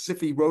words, as if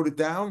he wrote it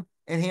down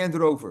and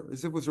handed over,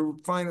 as if it was a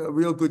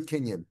real good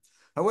Kenyan.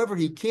 However,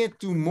 he can't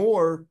do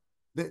more.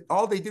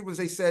 All they did was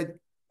they said,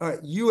 all right,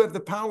 you have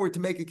the power to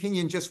make a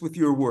Kenyan just with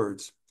your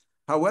words.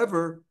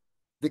 However,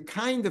 the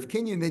kind of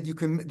Kenyan that you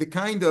can, the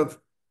kind of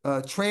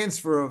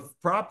transfer of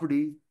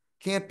property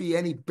can't be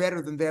any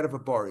better than that of a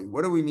bari.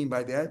 What do we mean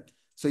by that?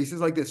 So he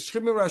says like this,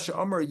 Shchimira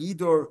she'amar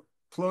yidor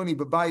Ploni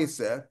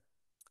Babayaseh,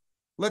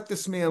 let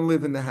this man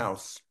live in the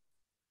house.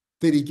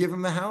 Did he give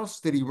him the house?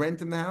 Did he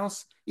rent him the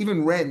house?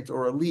 Even rent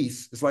or a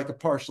lease is like a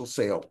partial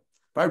sale.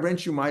 If I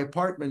rent you my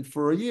apartment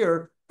for a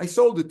year, I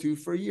sold it to you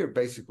for a year,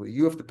 basically.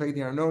 You have to pay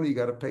the arnona, you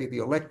got to pay the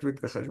electric,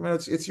 the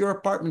cheshbon. It's your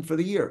apartment for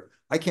the year.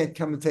 I can't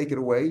come and take it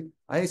away.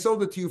 I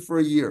sold it to you for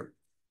a year.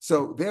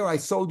 So there I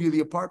sold you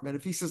the apartment.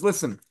 If he says,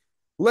 listen,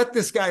 let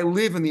this guy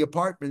live in the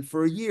apartment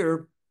for a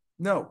year,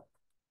 no.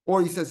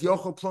 Or he says,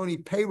 Yochel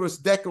Ploni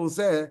Peiros Dekel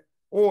Zeh,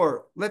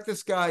 or let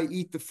this guy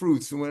eat the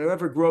fruits, and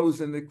whatever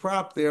grows in the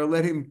crop there,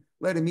 let him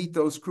eat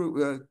those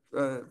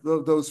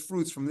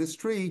fruits from this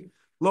tree.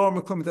 Lower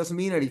Maklum, it doesn't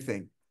mean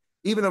anything,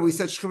 even though we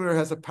said Shemir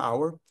has a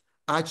power.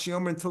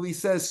 Until he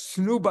says,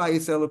 give him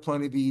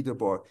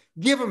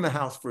the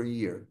house for a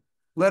year.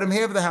 Let him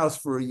have the house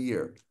for a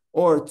year.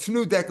 Or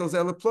Tnu Dekels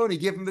Elaploni,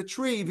 give him the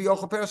tree, he'll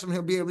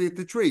be able to eat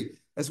the tree.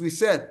 As we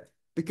said,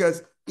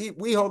 because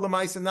we hold the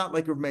Maisa not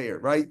like Rav Meir,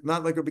 right?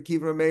 Not like Rav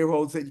Akiva. Rav Meir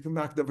holds that you can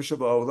make the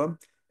Shabbat,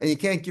 and you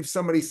can't give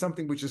somebody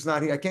something which is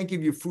not here. I can't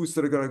give you fruits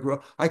that are going to grow.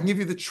 I can give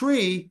you the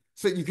tree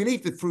so that you can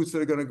eat the fruits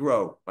that are going to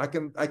grow. I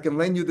can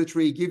lend you the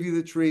tree, give you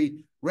the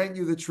tree, rent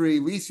you the tree,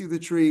 lease you the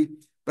tree,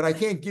 but I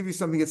can't give you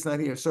something that's not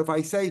here. So if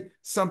I say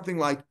something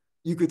like,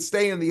 you could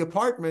stay in the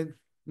apartment,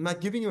 I'm not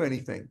giving you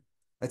anything.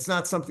 It's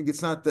not something,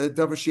 it's not the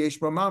davar sheyesh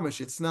bo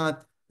mamash. It's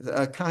not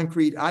a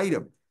concrete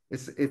item.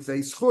 It's a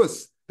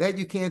schus that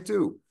you can't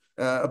do.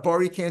 A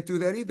bari can't do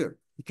that either.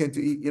 He can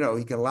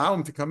he can allow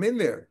him to come in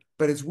there,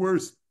 but his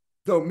words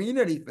don't mean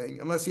anything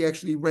unless he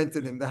actually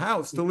rented him the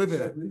house to live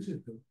in it.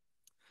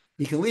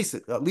 He can lease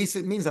it. Lease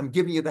it means I'm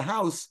giving you the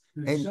house.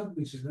 And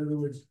sublease it, in other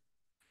words.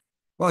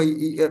 Well,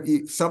 he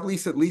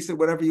sublease it, lease it,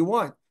 whatever you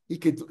want. He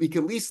could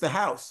lease the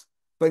house,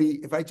 but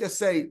if I just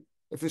say,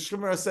 if the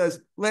Shemara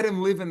says let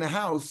him live in the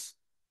house,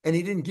 and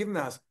he didn't give him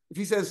the house, if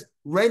he says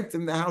rent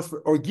him the house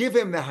or give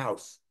him the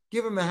house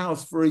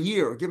for a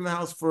year, give him the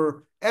house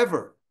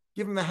forever,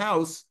 give him the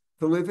house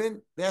to live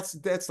in,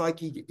 that's like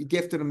he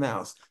gifted him the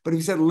house. But if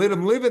he said let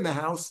him live in the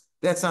house,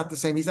 that's not the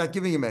same. He's not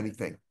giving him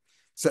anything.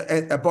 So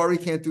a bari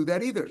can't do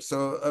that either.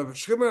 So a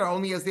Shemara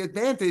only has the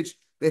advantage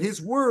that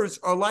his words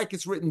are like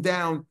it's written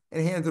down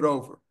and handed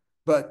over.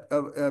 But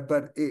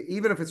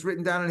even if it's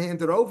written down and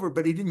handed over,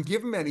 but he didn't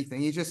give him anything.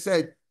 He just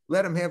said,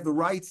 let him have the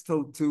rights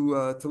to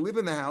live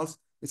in the house.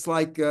 It's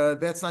like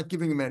that's not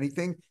giving him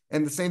anything.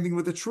 And the same thing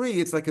with the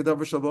tree. It's like a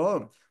davar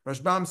shalom.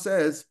 Rashbam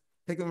says,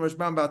 taking the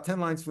Rashbam about 10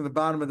 lines from the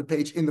bottom of the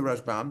page in the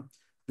Rashbam,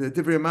 the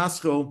Divrei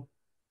Maschil,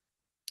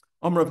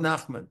 Amr of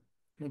Nachman,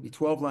 maybe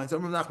 12 lines.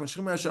 Amr of Nachman,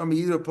 Shemar Sham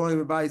Yidur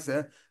Ploim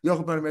B'Baiseh,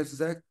 Yochel Ban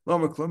Merzek,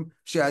 Lomer Klum,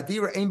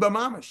 She'adira Ein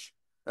B'Mamash.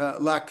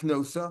 La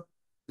Knosa,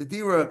 the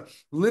dira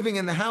living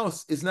in the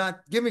house is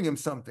not giving him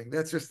something.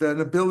 That's just an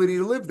ability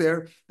to live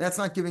there. That's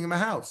not giving him a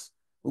house.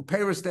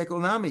 Uperis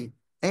dekolnami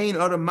ain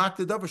adam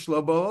makta davar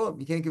shlo.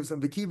 You can't give some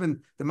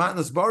v'kiven the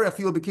matnas bari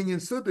afil b'kinyan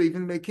suda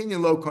even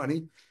b'kinyan lo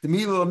kani the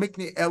milo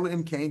mikni el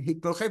imkain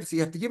hikbel chayv. So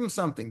you have to give him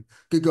something.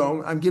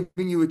 Gigong, I'm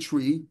giving you a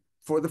tree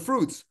for the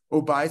fruits.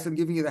 Or bias, I'm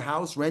giving you the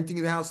house, renting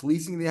you the house,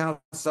 leasing the house,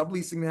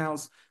 subleasing the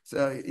house.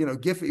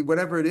 Gift,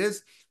 whatever it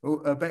is.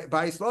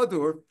 Bias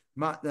ladur.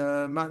 Something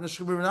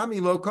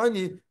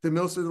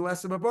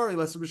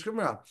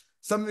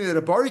that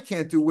a bari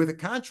can't do with a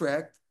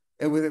contract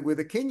and with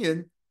a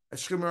kinyan, a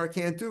shchimera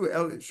can't do. He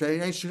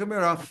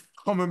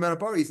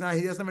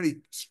doesn't have any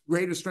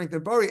greater strength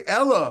than bari.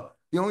 Ella,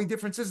 the only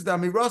difference is the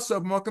amirasa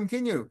of makam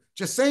kinyan.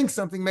 Just saying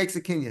something makes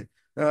a kinyan.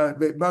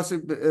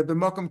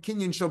 B'makam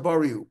kinyan shel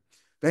bariu.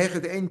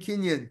 V'hechet ein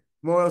kinyan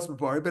more else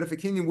b'bari. But if a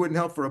kinyan wouldn't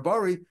help for a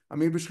bari,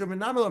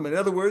 in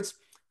other words,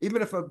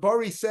 even if a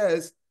bari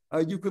says,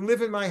 you can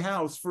live in my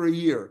house for a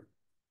year,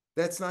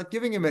 that's not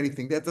giving him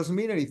anything. That doesn't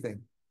mean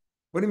anything.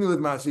 What do you mean live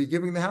in my house? Are you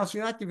giving him the house?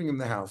 You're not giving him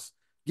the house.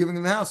 Giving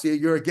him the house.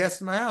 You're a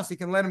guest in my house. You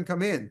can let him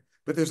come in.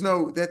 But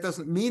that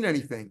doesn't mean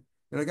anything.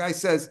 And a guy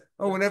says,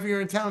 oh, whenever you're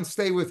in town,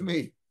 stay with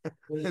me.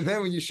 And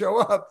then when you show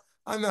up,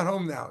 I'm not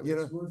home now.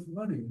 It's worth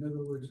money. In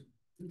other words,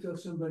 you tell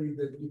somebody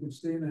that you can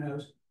stay in the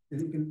house and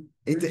you can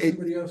bring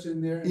somebody else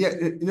in there.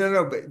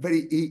 But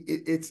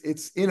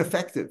it's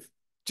ineffective.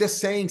 Just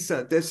saying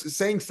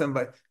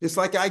somebody. It's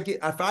like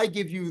if I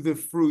give you the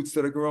fruits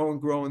that are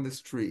grow in this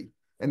tree,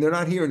 and they're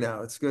not here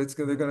now. They're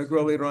going to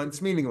grow later on.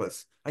 It's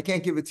meaningless. I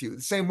can't give it to you.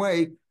 The same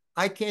way,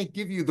 I can't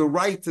give you the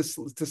right to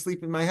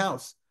sleep in my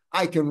house.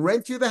 I can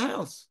rent you the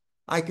house.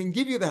 I can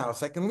give you the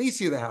house. I can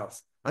lease you the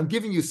house. I'm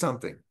giving you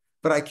something,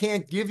 but I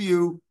can't give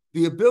you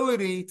the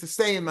ability to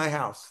stay in my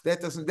house.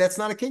 That's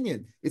not a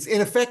kinyan. It's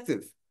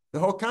ineffective. The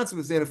whole concept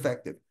is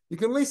ineffective. You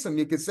can lease them.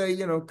 You could say,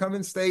 come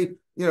and stay.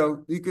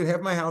 You could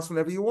have my house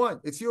whenever you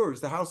want. It's yours.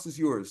 The house is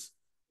yours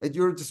at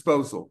your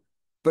disposal.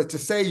 But to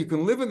say you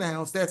can live in the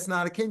house, that's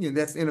not a kinyan.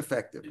 That's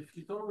ineffective. If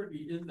he's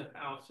already in the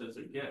house as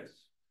a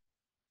guest,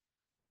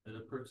 and the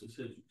person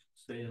says you can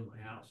stay in my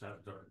house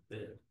after I'm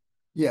dead,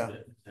 yeah, is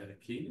that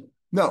a kinyan?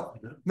 No.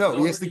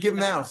 He has to give him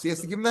the house. He has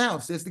to give him the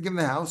house. He has to give him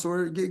the house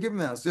or give him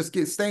the house. Just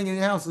staying in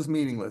your house is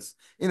meaningless,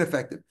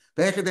 ineffective.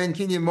 I'm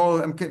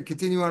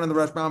continuing on the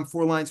Rashbam,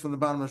 4 lines from the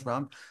bottom of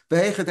Rashbam.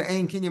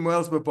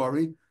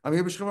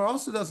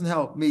 Also doesn't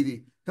help.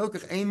 Midi.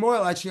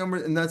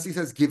 And that's he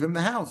says, give him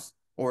the house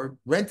or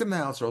rent him the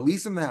house or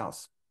lease him the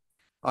house.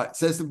 All right,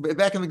 says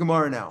back in the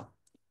Gemara now.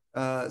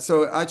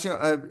 So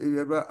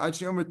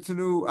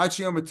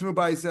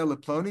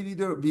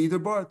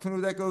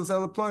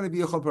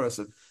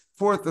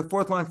the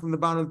fourth line from the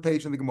bottom of the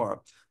page in the Gemara.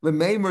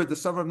 Lemeimer, the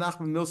Savar of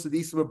Nachman Milsad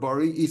Isa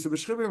Bari, Isa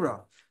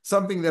B'Shchimira.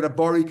 Something that a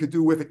Bari could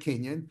do with a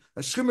kinyan,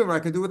 a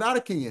Shchimira could do without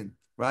a kinyan,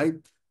 right?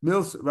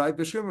 Mils, right?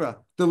 B'shchimera.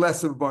 The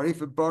lesser of bari.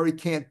 If a bari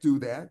can't do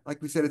that,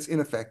 like we said, it's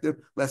ineffective.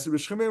 Lesser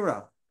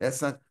b'shchimera.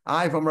 That's not.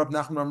 I V'amar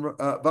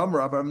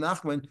Rav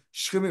Nachman.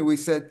 Shchimera. We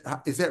said,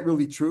 is that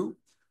really true?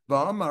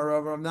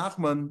 V'amar Rav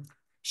Nachman.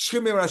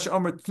 Shchimera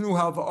she'amar tnu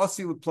hal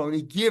v'asi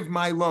l'ploni. Give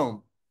my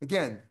loan.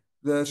 Again,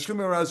 the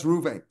shchimera is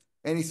Ruvain,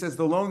 and he says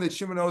the loan that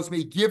Shimon owes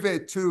me, give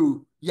it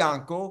to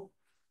Yankel.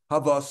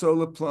 Havaso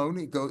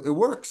l'ploni. It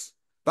works.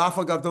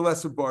 Bafagav the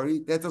lesser bari,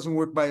 that doesn't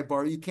work by a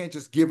bari. You can't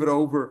just give it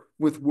over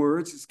with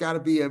words. It's got to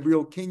be a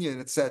real kinyan,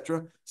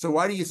 etc. So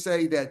why do you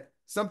say that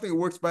something that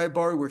works by a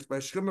bari works by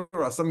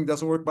shchimera, something that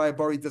doesn't work by a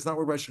bari does not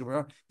work by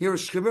shchimera? Here,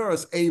 shchimera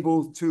is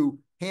able to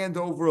hand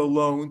over a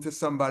loan to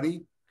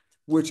somebody,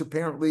 which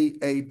apparently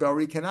a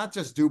bari cannot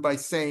just do by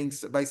saying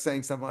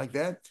something like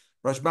that.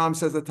 Rashbam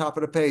says at the top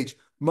of the page,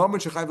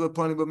 moment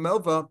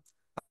milva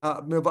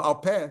al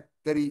peh,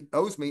 that he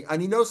owes me, and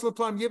he knows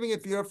I'm giving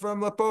it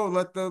from Lapo.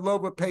 Let the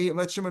Loba pay him,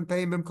 let Shimon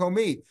pay him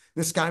komi.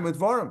 This guy with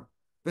Varim.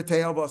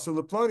 V'teil vasu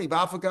Laploni.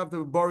 V'afagav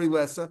the bari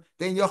lesa.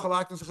 Then yochel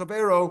aknos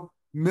chavero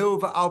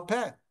milva al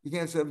peh. You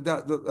can't say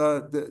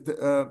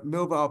the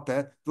milva al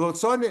peh. The Lord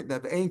saw it.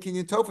 The ain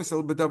kinyan tofus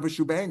el b'davar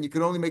shuban. You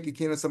can only make a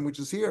kinyan of something which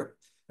is here.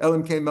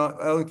 Elim came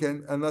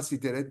unless he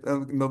did it.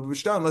 Milva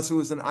b'shtar, unless it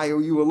was an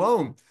IOU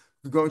alone.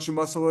 Going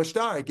shemasal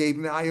shtar. I gave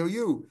him the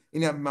IOU.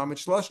 In that mamit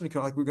shloshin,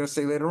 like we're going to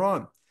say later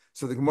on.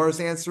 So the Gemara's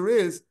answer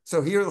is,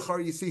 so here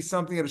you see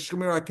something that a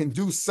shchimera can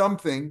do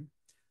something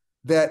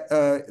that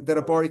that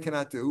a bari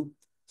cannot do.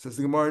 Says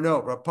the Gemara,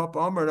 no.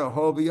 Rapapa Amar, no.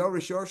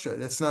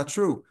 That's not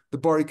true. The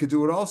bari could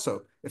do it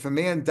also. If a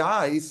man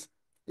dies,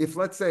 if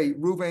let's say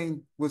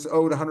Ruvain was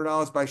owed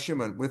 $100 by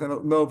Shimon with a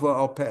milva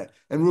al peh,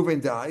 and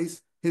Ruvain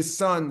dies, his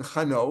son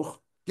Chanoch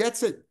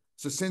gets it.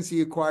 So since he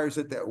acquires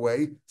it that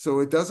way, so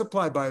it does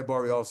apply by a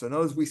bari also. In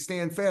other words, we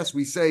stand fast.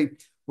 We say,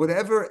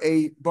 whatever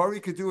a bari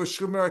could do, a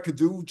shchimera could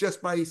do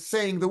just by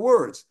saying the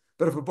words.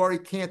 But if a bari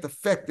can't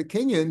affect the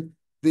kinyan,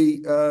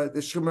 the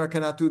shchimera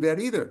cannot do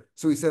that either.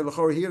 So he said,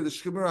 here, the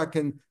shchimera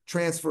can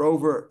transfer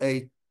over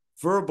a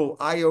verbal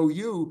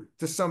IOU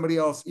to somebody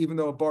else, even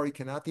though a bari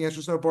cannot. The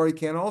answer is no, a bari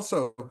can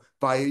also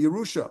by a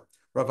Yerusha.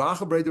 Rav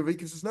Acha Breder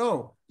says,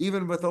 no,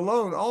 even with a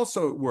loan,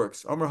 also it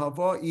works. Amar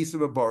Hava, Isa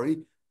Bari,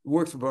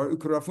 works for Bari.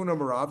 Ukurafuna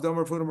Marav,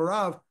 Damarfuna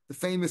Marav. The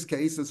famous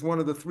case is one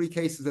of the three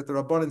cases that the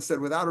Rabbanan said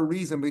without a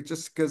reason, but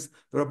just because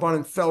the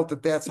Rabbanan felt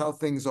that that's how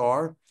things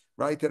are,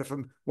 right? That if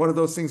one of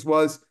those things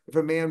was, if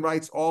a man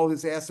writes all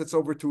his assets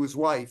over to his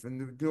wife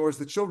and ignores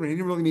the children, he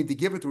didn't really mean to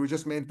give it to her, he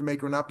just meant to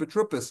make her not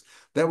betrupus.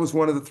 That was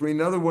one of the three.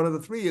 Another one of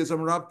the three is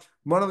Amrab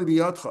Manali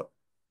Biyadcha.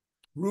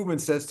 Reuben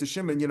says to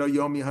Shimon,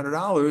 you owe me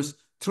 $100.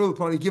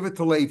 Trulaponi, give it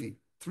to Levi.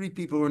 Three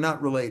people who are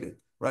not related,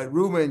 right?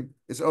 Reuben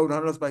is owed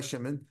 $100 by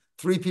Shimon.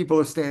 Three people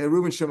are standing.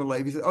 Reuben, Shimon,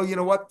 Levi. He says, oh, you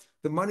know what?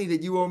 The money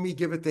that you owe me,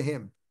 give it to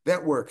him.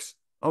 That works.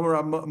 There's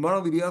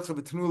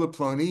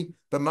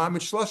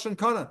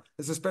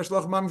a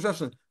special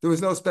there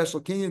was no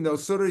special kinyan, no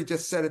sudar. He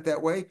just said it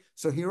that way.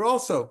 So here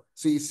also,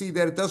 so you see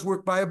that it does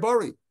work by a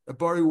bari. A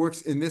bari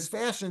works in this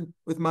fashion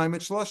with ma'amid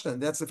shloshan.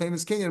 That's the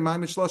famous kinyan.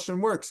 Ma'amid shloshan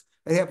works.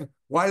 It happened.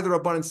 Why do the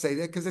Rabbanan say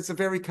that? Because it's a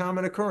very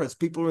common occurrence.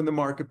 People are in the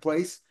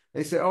marketplace.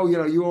 They say, oh,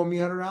 you owe me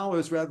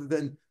 $100 rather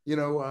than,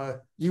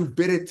 you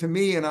bid it to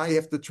me and I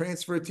have to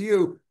transfer it to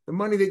you. The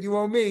money that you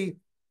owe me,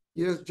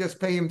 you just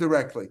pay him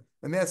directly.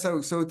 And that's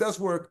how, so it does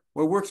work.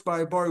 What works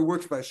by a bari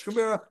works by a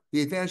shchimera.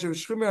 The advantage of a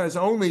shchimera is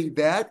only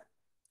that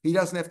he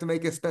doesn't have to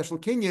make a special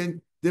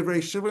kinyan,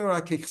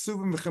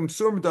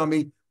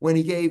 when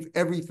he gave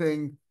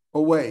everything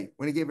away.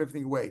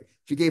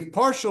 If he gave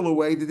partial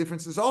away, the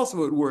difference is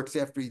also it works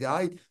after he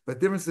died. But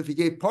the difference if he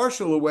gave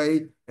partial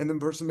away and the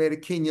person made a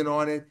kinyan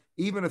on it,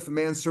 even if the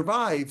man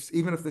survives,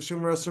 even if the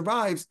shchimera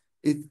survives,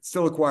 it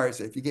still acquires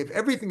it. If he gave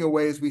everything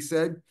away, as we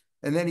said,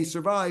 and then he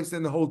survives,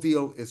 then the whole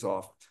deal is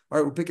off. All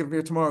right, we'll pick it up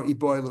here tomorrow.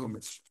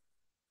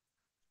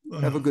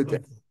 Have a good day.